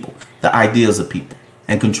thoughts of people, the ideas of people,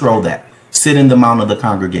 and control that. Sit in the mount of the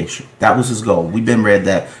congregation. That was his goal. We've been read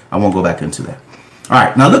that. I won't go back into that. All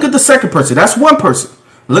right, now look at the second person. That's one person.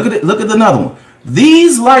 Look at it. Look at another one.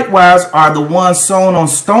 These likewise are the ones sown on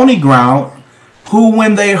stony ground, who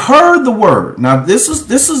when they heard the word. Now this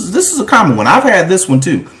is a common one. I've had this one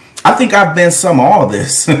too. I think I've been some of all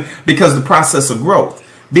this because the process of growth,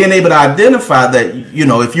 being able to identify that,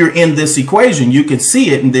 if you're in this equation, you can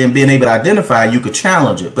see it, and then being able to identify, you could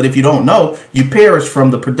challenge it. But if you don't know, you perish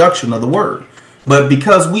from the production of the word. But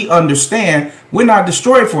because we understand, we're not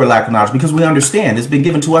destroyed for a lack of knowledge, because we understand it's been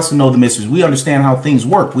given to us to know the mysteries. We understand how things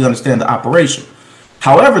work. We understand the operation.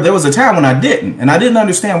 However, there was a time when I didn't, and I didn't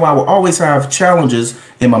understand why I would always have challenges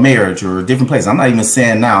in my marriage or different places. I'm not even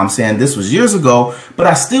saying now, I'm saying this was years ago, but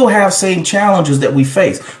I still have same challenges that we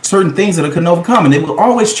face, certain things that I couldn't overcome, and it will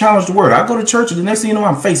always challenge the word. I go to church and the next thing you know,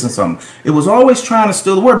 I'm facing something. It was always trying to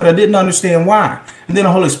steal the word, but I didn't understand why. And then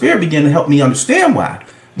the Holy Spirit began to help me understand why.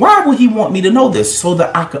 Why would he want me to know this? So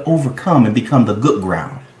that I could overcome and become the good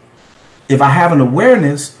ground. If I have an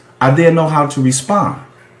awareness, I then know how to respond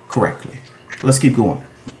correctly. Let's keep going.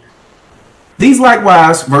 These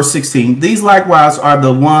likewise, verse 16, these likewise are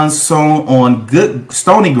the ones sown on good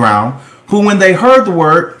stony ground, who when they heard the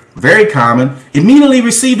word, very common, immediately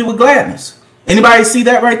received it with gladness. Anybody see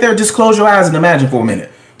that right there? Just close your eyes and imagine for a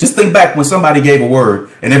minute. Just think back when somebody gave a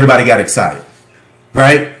word and everybody got excited,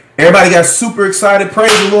 right? Everybody got super excited.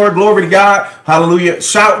 Praise the Lord. Glory to God. Hallelujah.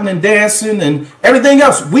 Shouting and dancing and everything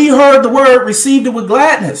else. We heard the word, received it with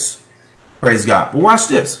gladness. Praise God. But watch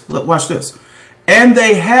this. Look, watch this. And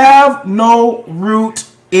they have no root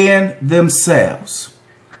in themselves.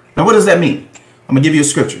 Now, what does that mean? I'm going to give you a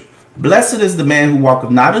scripture. Blessed is the man who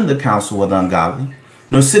walketh not in the counsel of the ungodly,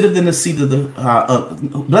 nor sitteth in the seat of the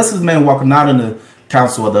blessed is the man who walketh not in the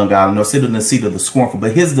counsel of the ungodly, nor sitteth in the seat of the scornful,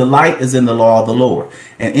 but his delight is in the law of the Lord.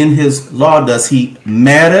 And in his law does he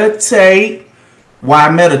meditate. Why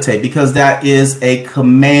meditate? Because that is a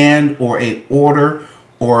command or a order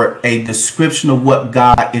or a description of what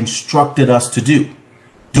God instructed us to do.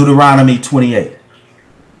 Deuteronomy 28.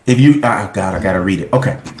 If you, oh God, I got to read it.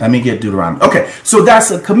 Okay, let me get Deuteronomy. Okay, so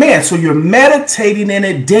that's a command. So you're meditating in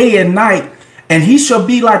it day and night. And he shall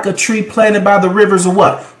be like a tree planted by the rivers of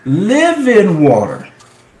what? Living water.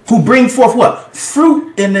 Who bring forth what?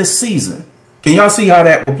 Fruit in this season. Can y'all see how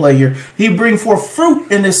that will play here? He bring forth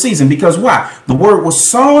fruit in this season. Because why? The word was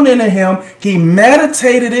sown into him. He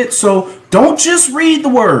meditated it. So don't just read the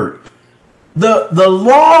word. The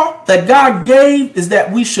law that God gave is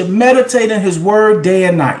that we should meditate in his word day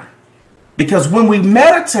and night. Because when we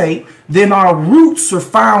meditate, then our roots are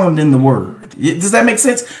found in the word. Does that make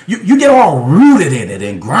sense? You get all rooted in it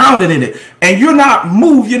and grounded in it, and you're not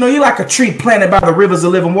moved. You're like a tree planted by the rivers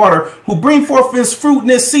of living water, who bring forth its fruit in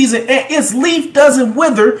this season, and its leaf doesn't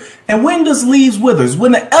wither. And when does leaves withers?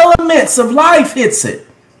 When the elements of life hits it.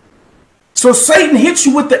 So Satan hits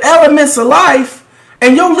you with the elements of life,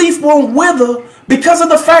 and your leaf won't wither because of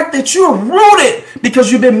the fact that you're rooted,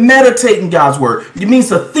 because you've been meditating God's word. It means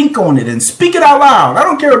to think on it and speak it out loud. I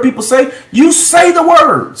don't care what people say. You say the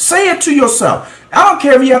word. Say it to yourself. I don't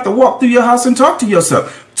care if you have to walk through your house and talk to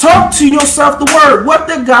yourself. Talk to yourself the word. What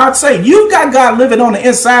did God say? You've got God living on the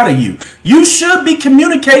inside of you. You should be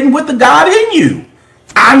communicating with the God in you.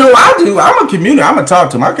 I know I do. I'm a communicator. I'm going to talk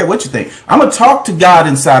to him. I don't care what you think. I'm going to talk to God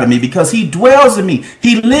inside of me because he dwells in me.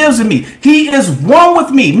 He lives in me. He is one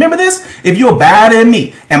with me. Remember this? If you abide in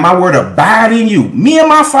me and my word abide in you, me and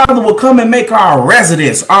my Father will come and make our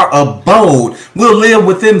residence, our abode. We'll live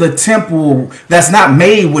within the temple that's not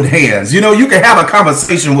made with hands. You can have a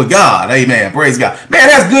conversation with God. Amen. Praise God. Man,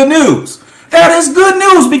 that's good news. That is good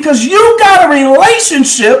news, because you got a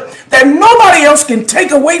relationship that nobody else can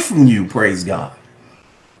take away from you. Praise God.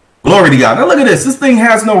 Glory to God. Now look at this. This thing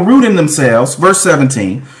has no root in themselves. Verse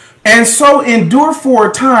 17. And so endure for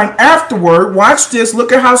a time afterward. Watch this.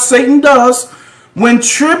 Look at how Satan does. When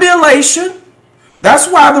tribulation, that's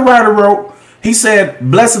why the writer wrote, he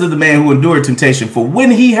said, blessed is the man who endured temptation, for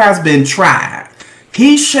when he has been tried,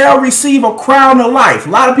 he shall receive a crown of life. A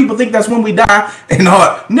lot of people think that's when we die. And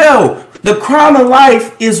no, the crown of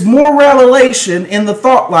life is more revelation in the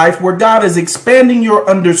thought life, where God is expanding your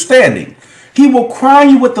understanding. He will crown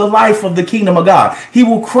you with the life of the kingdom of God. He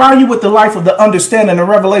will crown you with the life of the understanding and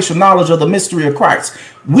revelation knowledge of the mystery of Christ.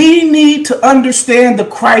 We need to understand the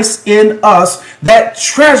Christ in us, that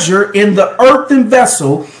treasure in the earthen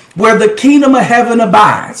vessel where the kingdom of heaven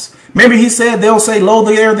abides. Remember, he said, they'll say, lo,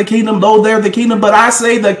 there the kingdom, lo, there the kingdom. But I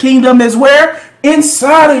say the kingdom is where?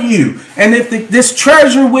 Inside of you. And if this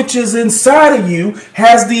treasure which is inside of you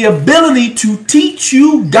has the ability to teach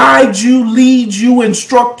you, guide you, lead you,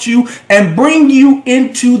 instruct you, and bring you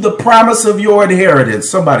into the promise of your inheritance.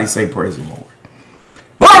 Somebody say praise the Lord.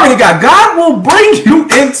 Glory to God. God will bring you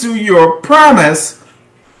into your promise,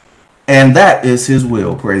 and that is his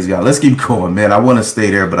will. Praise God. Let's keep going, man. I want to stay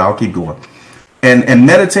there, but I'll keep going. And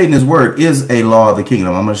meditating his word is a law of the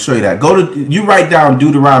kingdom. I'm going to show you that. You write down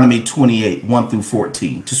Deuteronomy 28, 1 through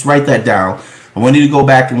 14. Just write that down. I want you to go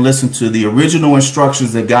back and listen to the original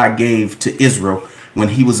instructions that God gave to Israel when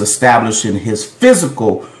he was establishing his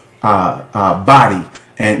physical body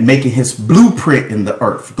and making his blueprint in the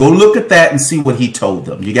earth. Go look at that and see what he told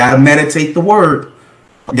them. You got to meditate the word.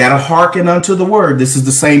 You got to hearken unto the word. This is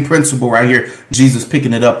the same principle right here. Jesus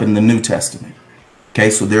picking it up in the New Testament. Okay,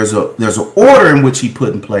 so there's an order in which he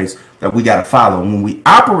put in place that we got to follow. And when we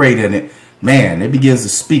operate in it, man, it begins to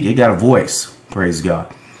speak. It got a voice. Praise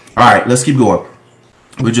God. All right, let's keep going.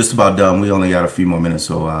 We're just about done. We only got a few more minutes,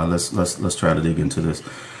 so let's try to dig into this.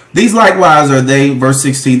 These likewise are they, verse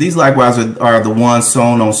 16, these likewise are the ones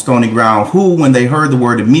sown on stony ground, who, when they heard the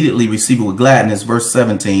word, immediately received it with gladness. Verse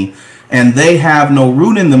 17, and they have no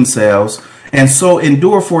root in themselves, and so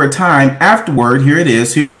endure for a time afterward. Here it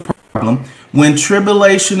is. Here's the problem. When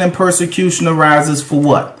tribulation and persecution arises for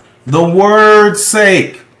what? The word's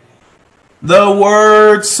sake. The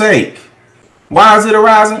word's sake. Why is it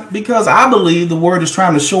arising? Because I believe the word is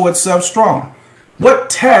trying to show itself strong. What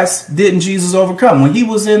test didn't Jesus overcome? When he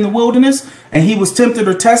was in the wilderness and he was tempted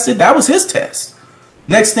or tested, that was his test.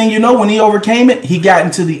 Next thing you know, when he overcame it, he got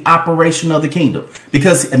into the operation of the kingdom.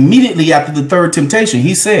 Because immediately after the third temptation,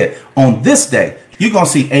 he said, on this day, you're going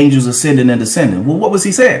to see angels ascending and descending. Well, what was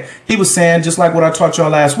he saying? He was saying, just like what I taught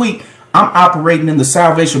y'all last week, I'm operating in the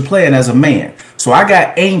salvation plan as a man. So I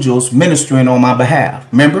got angels ministering on my behalf.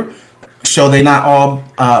 Remember? Are they not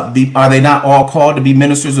all called to be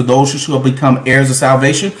ministers of those who shall become heirs of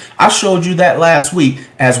salvation? I showed you that last week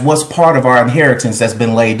as what's part of our inheritance that's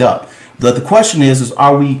been laid up. But the question is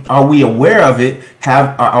are we aware of it?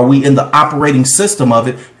 Are we in the operating system of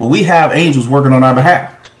it? Well, we have angels working on our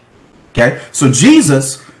behalf. Okay, so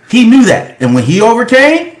Jesus, he knew that. And when he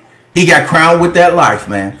overcame, he got crowned with that life,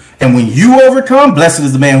 man. And when you overcome, blessed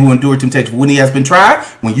is the man who endured temptation. When he has been tried,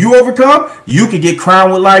 when you overcome, you can get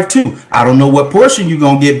crowned with life too. I don't know what portion you're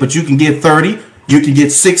going to get, but you can get 30, you can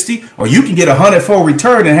get 60, or you can get 100-fold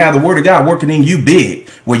return and have the word of God working in you big.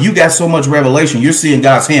 Where you got so much revelation, you're seeing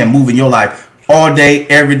God's hand move in your life all day,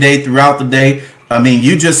 every day, throughout the day. I mean,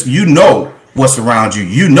 you know what's around you.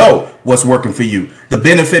 You know what's working for you. The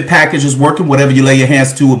benefit package is working. Whatever you lay your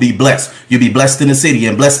hands to will be blessed. You'll be blessed in the city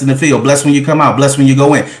and blessed in the field. Blessed when you come out. Blessed when you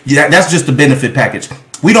go in. That's just the benefit package.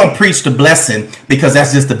 We don't preach the blessing because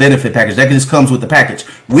that's just the benefit package. That just comes with the package.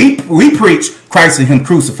 We preach Christ and him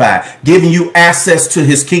crucified, giving you access to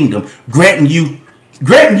his kingdom, granting you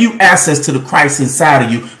access to the Christ inside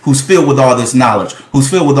of you, who's filled with all this knowledge, who's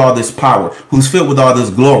filled with all this power, who's filled with all this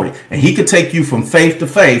glory. And he could take you from faith to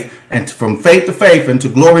faith and from faith to faith and to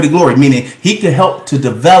glory, meaning he can help to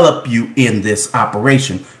develop you in this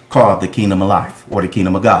operation called the kingdom of life, or the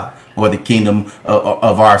kingdom of God, or the kingdom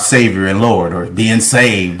of our Savior and Lord, or being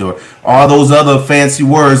saved, or all those other fancy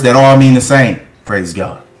words that all mean the same. Praise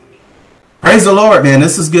God. Praise the Lord, man.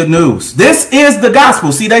 This is good news. This is the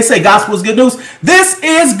gospel. See, they say gospel is good news. This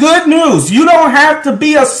is good news. You don't have to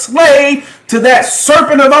be a slave to that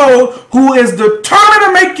serpent of old who is determined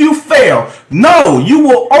to make you fail. No, you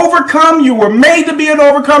will overcome. You were made to be an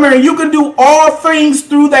overcomer, and you can do all things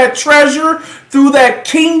through that treasure, through that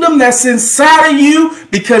kingdom that's inside of you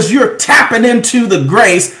because you're tapping into the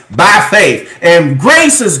grace by faith. And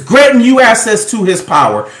grace is granting you access to his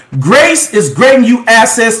power. Grace is granting you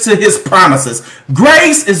access to his promises.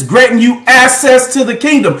 Grace is granting you access to the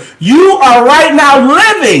kingdom. You are right now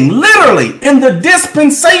living literally in the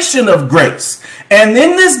dispensation of grace. And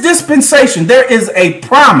in this dispensation, there is a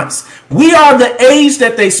promise. We are the age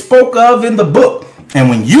that they spoke of in the book. And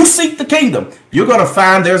when you seek the kingdom, you're going to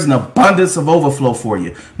find there's an abundance of overflow for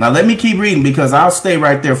you. Now, let me keep reading because I'll stay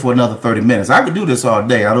right there for another 30 minutes. I could do this all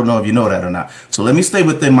day. I don't know if you know that or not. So let me stay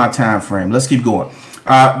within my time frame. Let's keep going.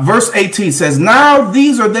 Verse 18 says, now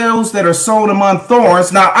these are those that are sown among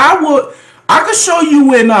thorns. Now, I could show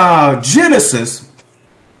you in Genesis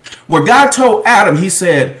where God told Adam, he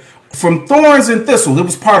said, from thorns and thistles, it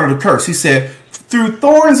was part of the curse. He said, through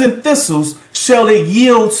thorns and thistles shall it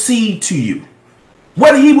yield seed to you.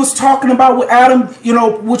 What he was talking about with Adam,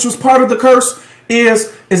 which was part of the curse, is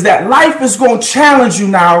that life is going to challenge you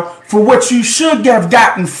now for what you should have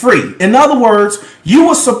gotten free. In other words, you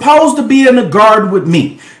were supposed to be in the garden with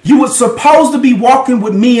me. You were supposed to be walking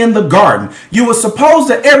with me in the garden. You were supposed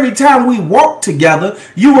to, every time we walk together,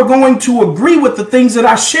 you were going to agree with the things that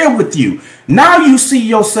I share with you. Now you see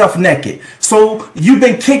yourself naked. So you've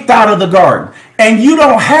been kicked out of the garden and you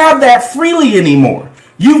don't have that freely anymore.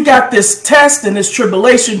 You've got this test and this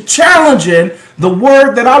tribulation challenging the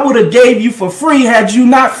word that I would have gave you for free had you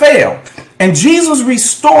not failed. And Jesus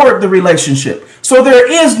restored the relationship. So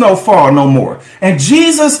there is no fall no more. And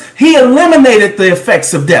Jesus, he eliminated the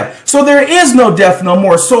effects of death. So there is no death no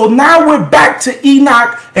more. So now we're back to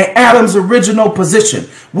Enoch and Adam's original position.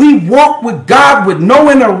 We walk with God with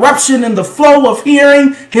no interruption in the flow of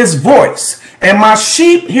hearing his voice. And my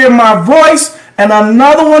sheep hear my voice and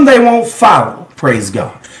another one they won't follow. Praise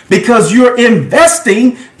God. Because you're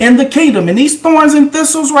investing in the kingdom. And these thorns and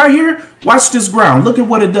thistles right here, watch this ground. Look at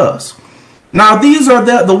what it does. Now, these are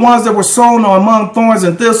the ones that were sown among thorns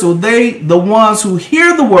and thistles. The ones who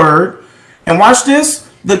hear the word. And watch this.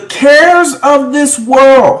 The cares of this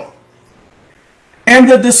world and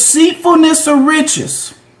the deceitfulness of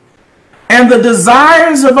riches and the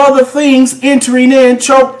desires of other things entering in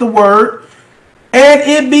choke the word. And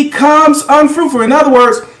it becomes unfruitful. In other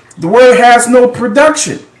words, the word has no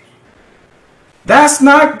production. That's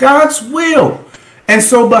not God's will. And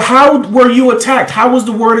so, but how were you attacked? How was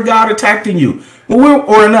the word of God attacked in you?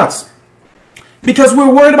 Or in us? Because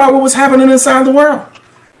we're worried about what was happening inside the world.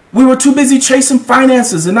 We were too busy chasing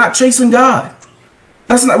finances and not chasing God.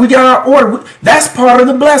 That's not, we got our order. That's part of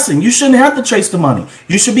the blessing. You shouldn't have to chase the money.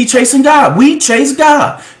 You should be chasing God. We chase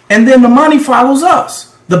God. And then the money follows us.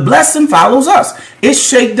 The blessing follows us. It's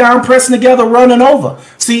shake down, pressing together, running over.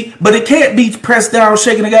 See, but it can't be pressed down,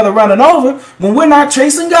 shaking together, running over when we're not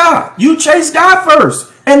chasing God. You chase God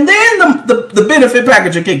first. And then the benefit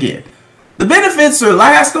package will kick in. The benefits are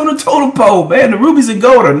last on the totem pole, man. The rubies and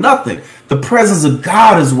gold are nothing. The presence of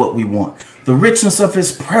God is what we want. The richness of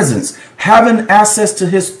his presence, having access to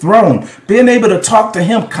his throne, being able to talk to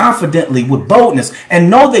him confidently with boldness and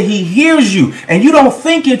know that he hears you and you don't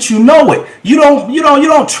think it, you know it. You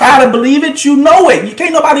don't try to believe it, you know it. You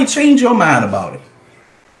can't nobody change your mind about it.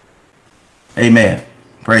 Amen.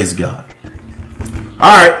 Praise God.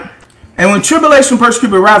 All right. And when tribulation,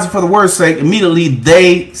 persecution arises for the word's sake, immediately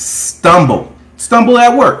they stumble. Stumble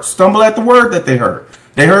at work. Stumble at the word that they heard.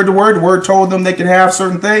 They heard the word told them they could have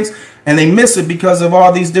certain things, and they miss it because of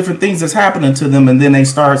all these different things that's happening to them, and then they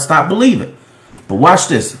stop believing. But watch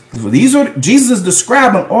this. Jesus is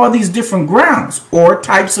describing all these different grounds or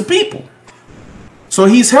types of people. So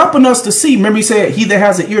he's helping us to see. Remember he said, he that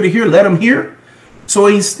has an ear to hear, let him hear. So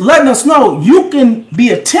he's letting us know you can be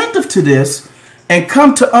attentive to this and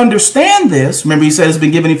come to understand this. Remember he said it's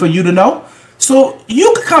been given for you to know. So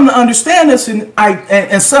you can come to understand this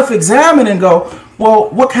and self-examine and go,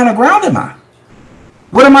 well, what kind of ground am I?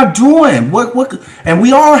 What am I doing? And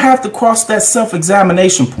we all have to cross that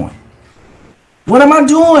self-examination point. What am I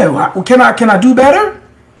doing? Can I do better?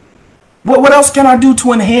 What else can I do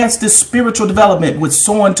to enhance this spiritual development with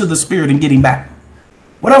sowing to the spirit and getting back?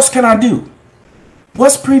 What else can I do?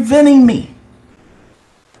 What's preventing me?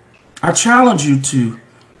 I challenge you to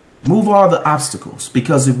move all the obstacles,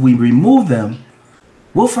 because if we remove them,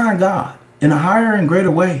 we'll find God in a higher and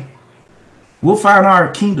greater way. We'll find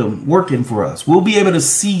our kingdom working for us. We'll be able to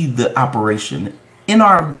see the operation in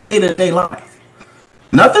our day-to-day life.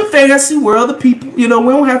 Nothing fancy where other people, we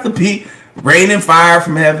don't have to be raining fire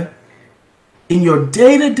from heaven. In your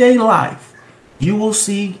day-to-day life, you will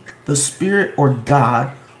see the Spirit or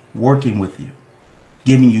God working with you,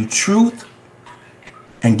 giving you truth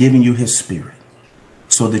and giving you his Spirit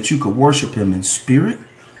so that you could worship him in spirit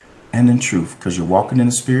and in truth, because you're walking in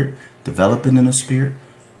the Spirit, developing in the Spirit.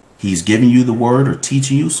 He's giving you the word or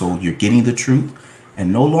teaching you, so you're getting the truth.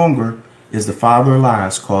 And no longer is the father of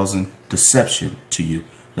lies causing deception to you.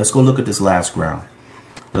 Let's go look at this last ground.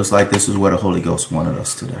 Looks like this is where the Holy Ghost wanted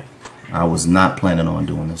us today. I was not planning on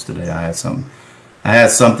doing this today. I had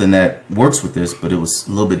something that works with this, but it was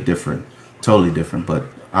a little bit different, totally different. But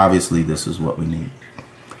obviously this is what we need.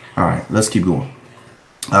 All right, let's keep going.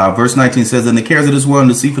 Verse 19 says, "And the cares of this world,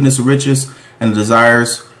 and the deceitfulness of riches, and the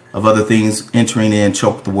desires of other things entering in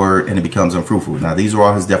choke the word, and it becomes unfruitful." Now these are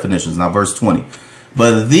all his definitions. Now verse 20.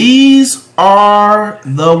 "But these are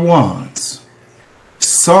the ones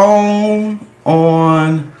sown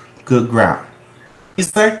on good ground." He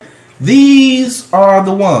said, these are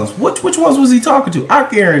the ones. Which ones was he talking to? I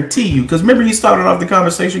guarantee you, because remember he started off the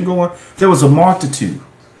conversation going, there was a multitude.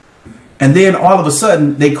 And then all of a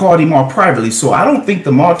sudden they called him all privately. So I don't think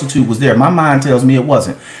the multitude was there. My mind tells me it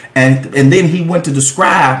wasn't. And then he went to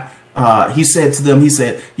describe, he said to them, he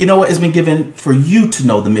said, you know what, it's been given for you to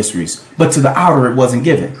know the mysteries, but to the outer it wasn't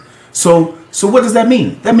given. So what does that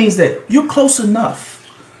mean? That means that you're close enough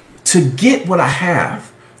to get what I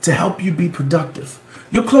have to help you be productive.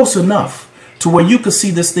 You're close enough to where you could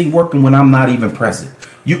see this thing working when I'm not even present.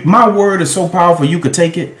 My word is so powerful, you could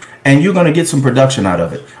take it and you're going to get some production out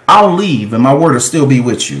of it. I'll leave and my word will still be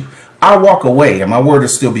with you. I'll walk away and my word will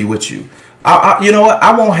still be with you. You know what?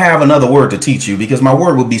 I won't have another word to teach you because my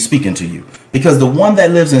word will be speaking to you. Because the one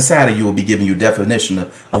that lives inside of you will be giving you definition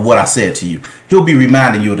of what I said to you. He'll be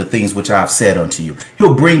reminding you of the things which I've said unto you.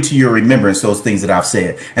 He'll bring to your remembrance those things that I've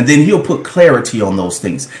said. And then he'll put clarity on those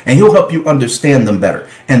things. And he'll help you understand them better.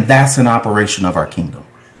 And that's an operation of our kingdom.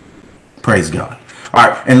 Praise God. All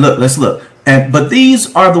right. And look, let's look. But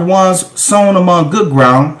these are the ones sown among good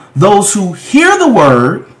ground. Those who hear the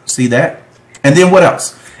word. See that? And then what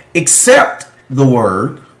else? Accept the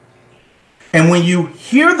word. And when you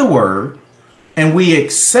hear the word and we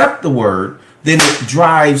accept the word, then it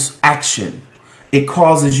drives action. It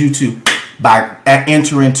causes you to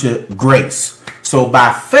enter into grace. So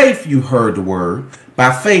by faith you heard the word,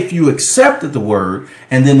 by faith you accepted the word,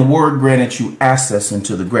 and then the word granted you access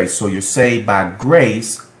into the grace. So you're saved by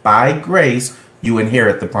grace you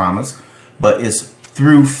inherit the promise, but it's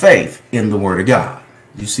through faith in the word of God.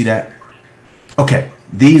 You see that? Okay.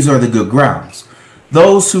 These are the good grounds.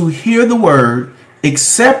 Those who hear the word,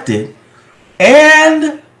 accept it,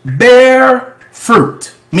 and bear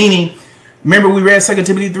fruit. Meaning, remember we read 2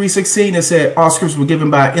 Timothy 3:16 that said all scriptures were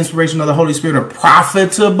given by inspiration of the Holy Spirit are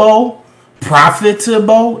profitable.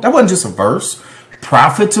 Profitable. That wasn't just a verse.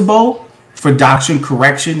 Profitable for doctrine,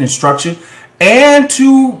 correction, instruction, and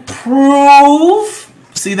to prove.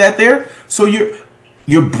 See that there? So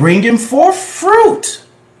you're bringing forth fruit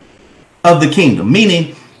of the kingdom,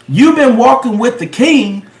 meaning you've been walking with the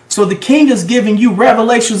king, so the king is giving you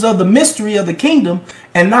revelations of the mystery of the kingdom,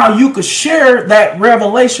 and now you could share that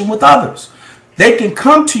revelation with others. They can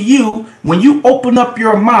come to you when you open up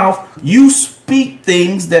your mouth. You speak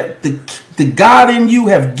things that the God in you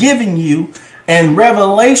have given you, and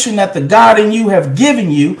revelation that the God in you have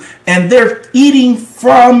given you, and they're eating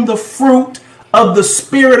from the fruit of the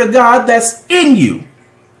Spirit of God that's in you.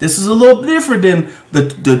 This is a little different than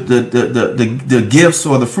the gifts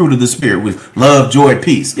or the fruit of the Spirit with love, joy,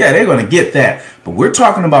 peace. Yeah, they're going to get that. But we're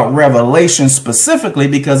talking about revelation specifically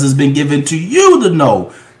because it's been given to you to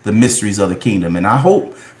know the mysteries of the kingdom. And I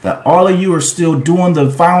hope that all of you are still doing the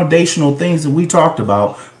foundational things that we talked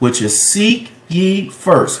about, which is seek ye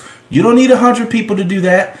first. You don't need 100 people to do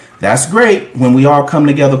that. That's great when we all come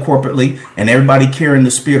together corporately and everybody carrying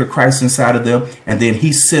the Spirit of Christ inside of them. And then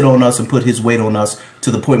he sit on us and put his weight on us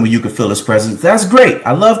to the point where you can feel his presence. That's great.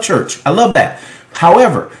 I love church. I love that.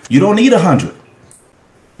 However, you don't need 100.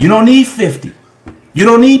 You don't need 50. You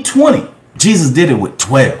don't need 20. Jesus did it with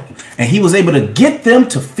 12. And he was able to get them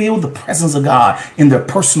to feel the presence of God in their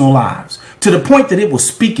personal lives to the point that it was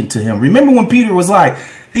speaking to him. Remember when Peter was like,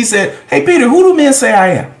 he said, hey, Peter, who do men say I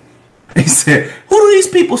am? He said, who do these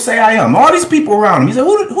people say I am? All these people around him. He said,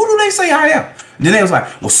 who do they say I am? And then they was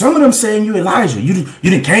like, well, some of them saying you Elijah. You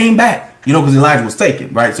didn't came back, you know, because Elijah was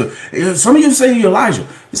taken, right? So some of you say you're Elijah.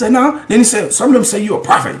 He said, no. Then he said, some of them say you're a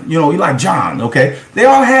prophet. You know, you like John, okay? They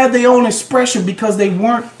all had their own expression because they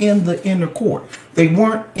weren't in the inner court. They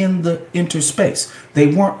weren't in the interspace. They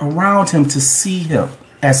weren't around him to see him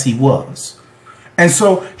as he was. And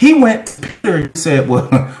so he went to Peter and said,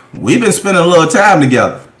 well, we've been spending a little time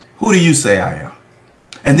together. Who do you say I am?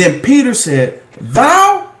 And then Peter said,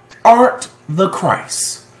 thou art the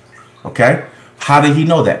Christ. Okay. How did he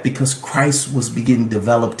know that? Because Christ was beginning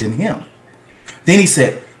developed in him. Then he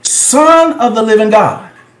said, Son of the living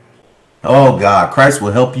God. Oh God, Christ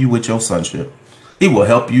will help you with your sonship. He will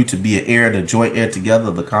help you to be an heir, the joint heir together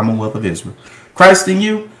of the Commonwealth of Israel. Christ in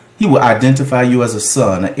you, he will identify you as a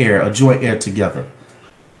son, an heir, a joint heir together.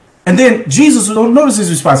 And then Jesus, notice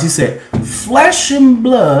his response. He said, flesh and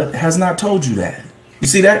blood has not told you that. You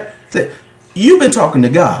see that? He said, you've been talking to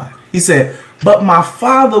God. He said, but my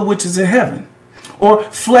Father which is in heaven. Or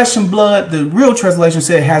flesh and blood, the real translation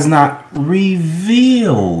said, has not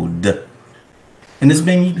revealed. And it's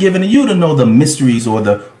been given to you to know the mysteries or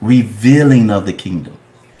the revealing of the kingdom.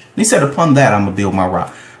 And he said, upon that, I'm going to build my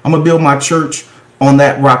rock. I'm going to build my church on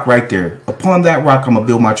that rock right there. Upon that rock, I'm going to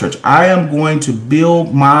build my church. I am going to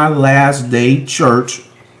build my last day church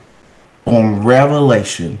on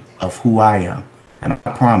revelation of who I am. And I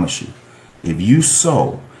promise you, if you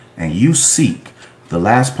sow and you seek, the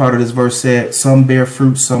last part of this verse said, some bear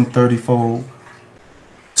fruit, some 30-fold.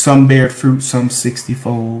 Some bear fruit, some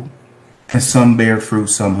 60-fold. And some bear fruit,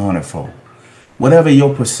 some 100-fold. Whatever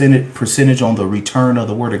your percentage on the return of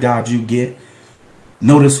the word of God you get,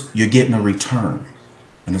 notice you're getting a return.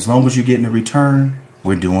 And as long as you're getting a return,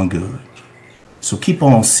 we're doing good. So keep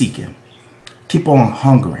on seeking. Keep on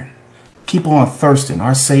hungering. Keep on thirsting.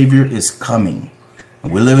 Our Savior is coming.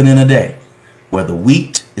 And we're living in a day where the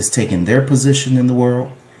wheat is taking their position in the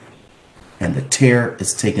world and the tare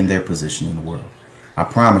is taking their position in the world. I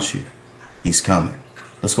promise you, he's coming.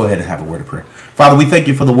 Let's go ahead and have a word of prayer. Father, we thank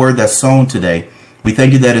you for the word that's sown today. We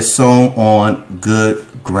thank you that it's sown on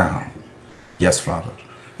good ground. Yes, Father.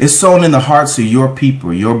 It's sown in the hearts of your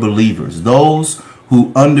people, your believers, those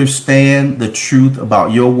who understand the truth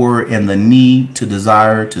about your word and the need to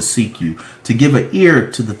desire to seek you, to give an ear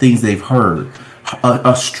to the things they've heard,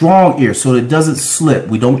 a strong ear so it doesn't slip.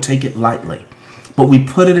 We don't take it lightly, but we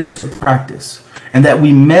put it into practice, and that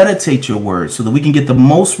we meditate your word so that we can get the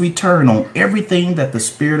most return on everything that the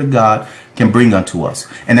Spirit of God can bring unto us.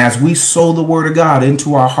 And as we sow the word of God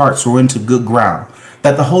into our hearts or into good ground,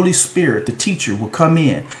 that the Holy Spirit, the teacher, will come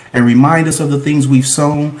in and remind us of the things we've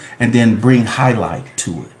sown and then bring highlight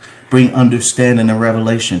to it, bring understanding and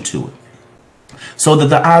revelation to it, so that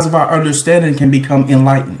the eyes of our understanding can become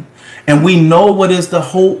enlightened. And we know what is the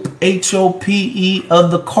hope, H-O-P-E, of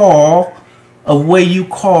the call of where you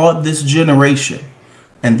called this generation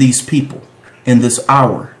and these people in this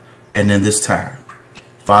hour and in this time.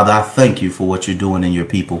 Father, I thank you for what you're doing in your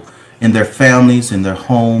people, in their families, in their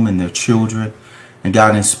home, in their children. And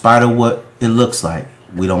God, in spite of what it looks like,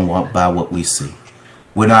 we don't walk by what we see.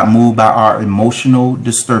 We're not moved by our emotional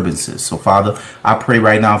disturbances. So, Father, I pray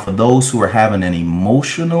right now for those who are having an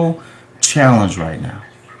emotional challenge right now,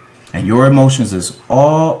 and your emotions is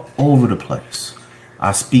all over the place.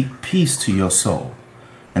 I speak peace to your soul,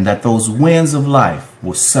 and that those winds of life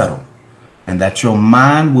will settle, and that your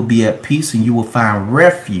mind will be at peace, and you will find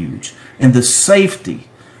refuge in the safety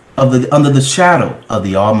of under the shadow of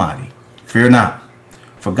the Almighty. Fear not.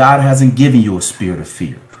 For God hasn't given you a spirit of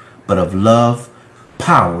fear, but of love,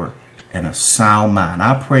 power, and a sound mind.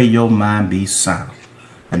 I pray your mind be sound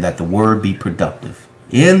and that the word be productive.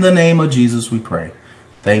 In the name of Jesus we pray.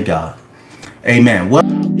 Thank God. Amen. Well,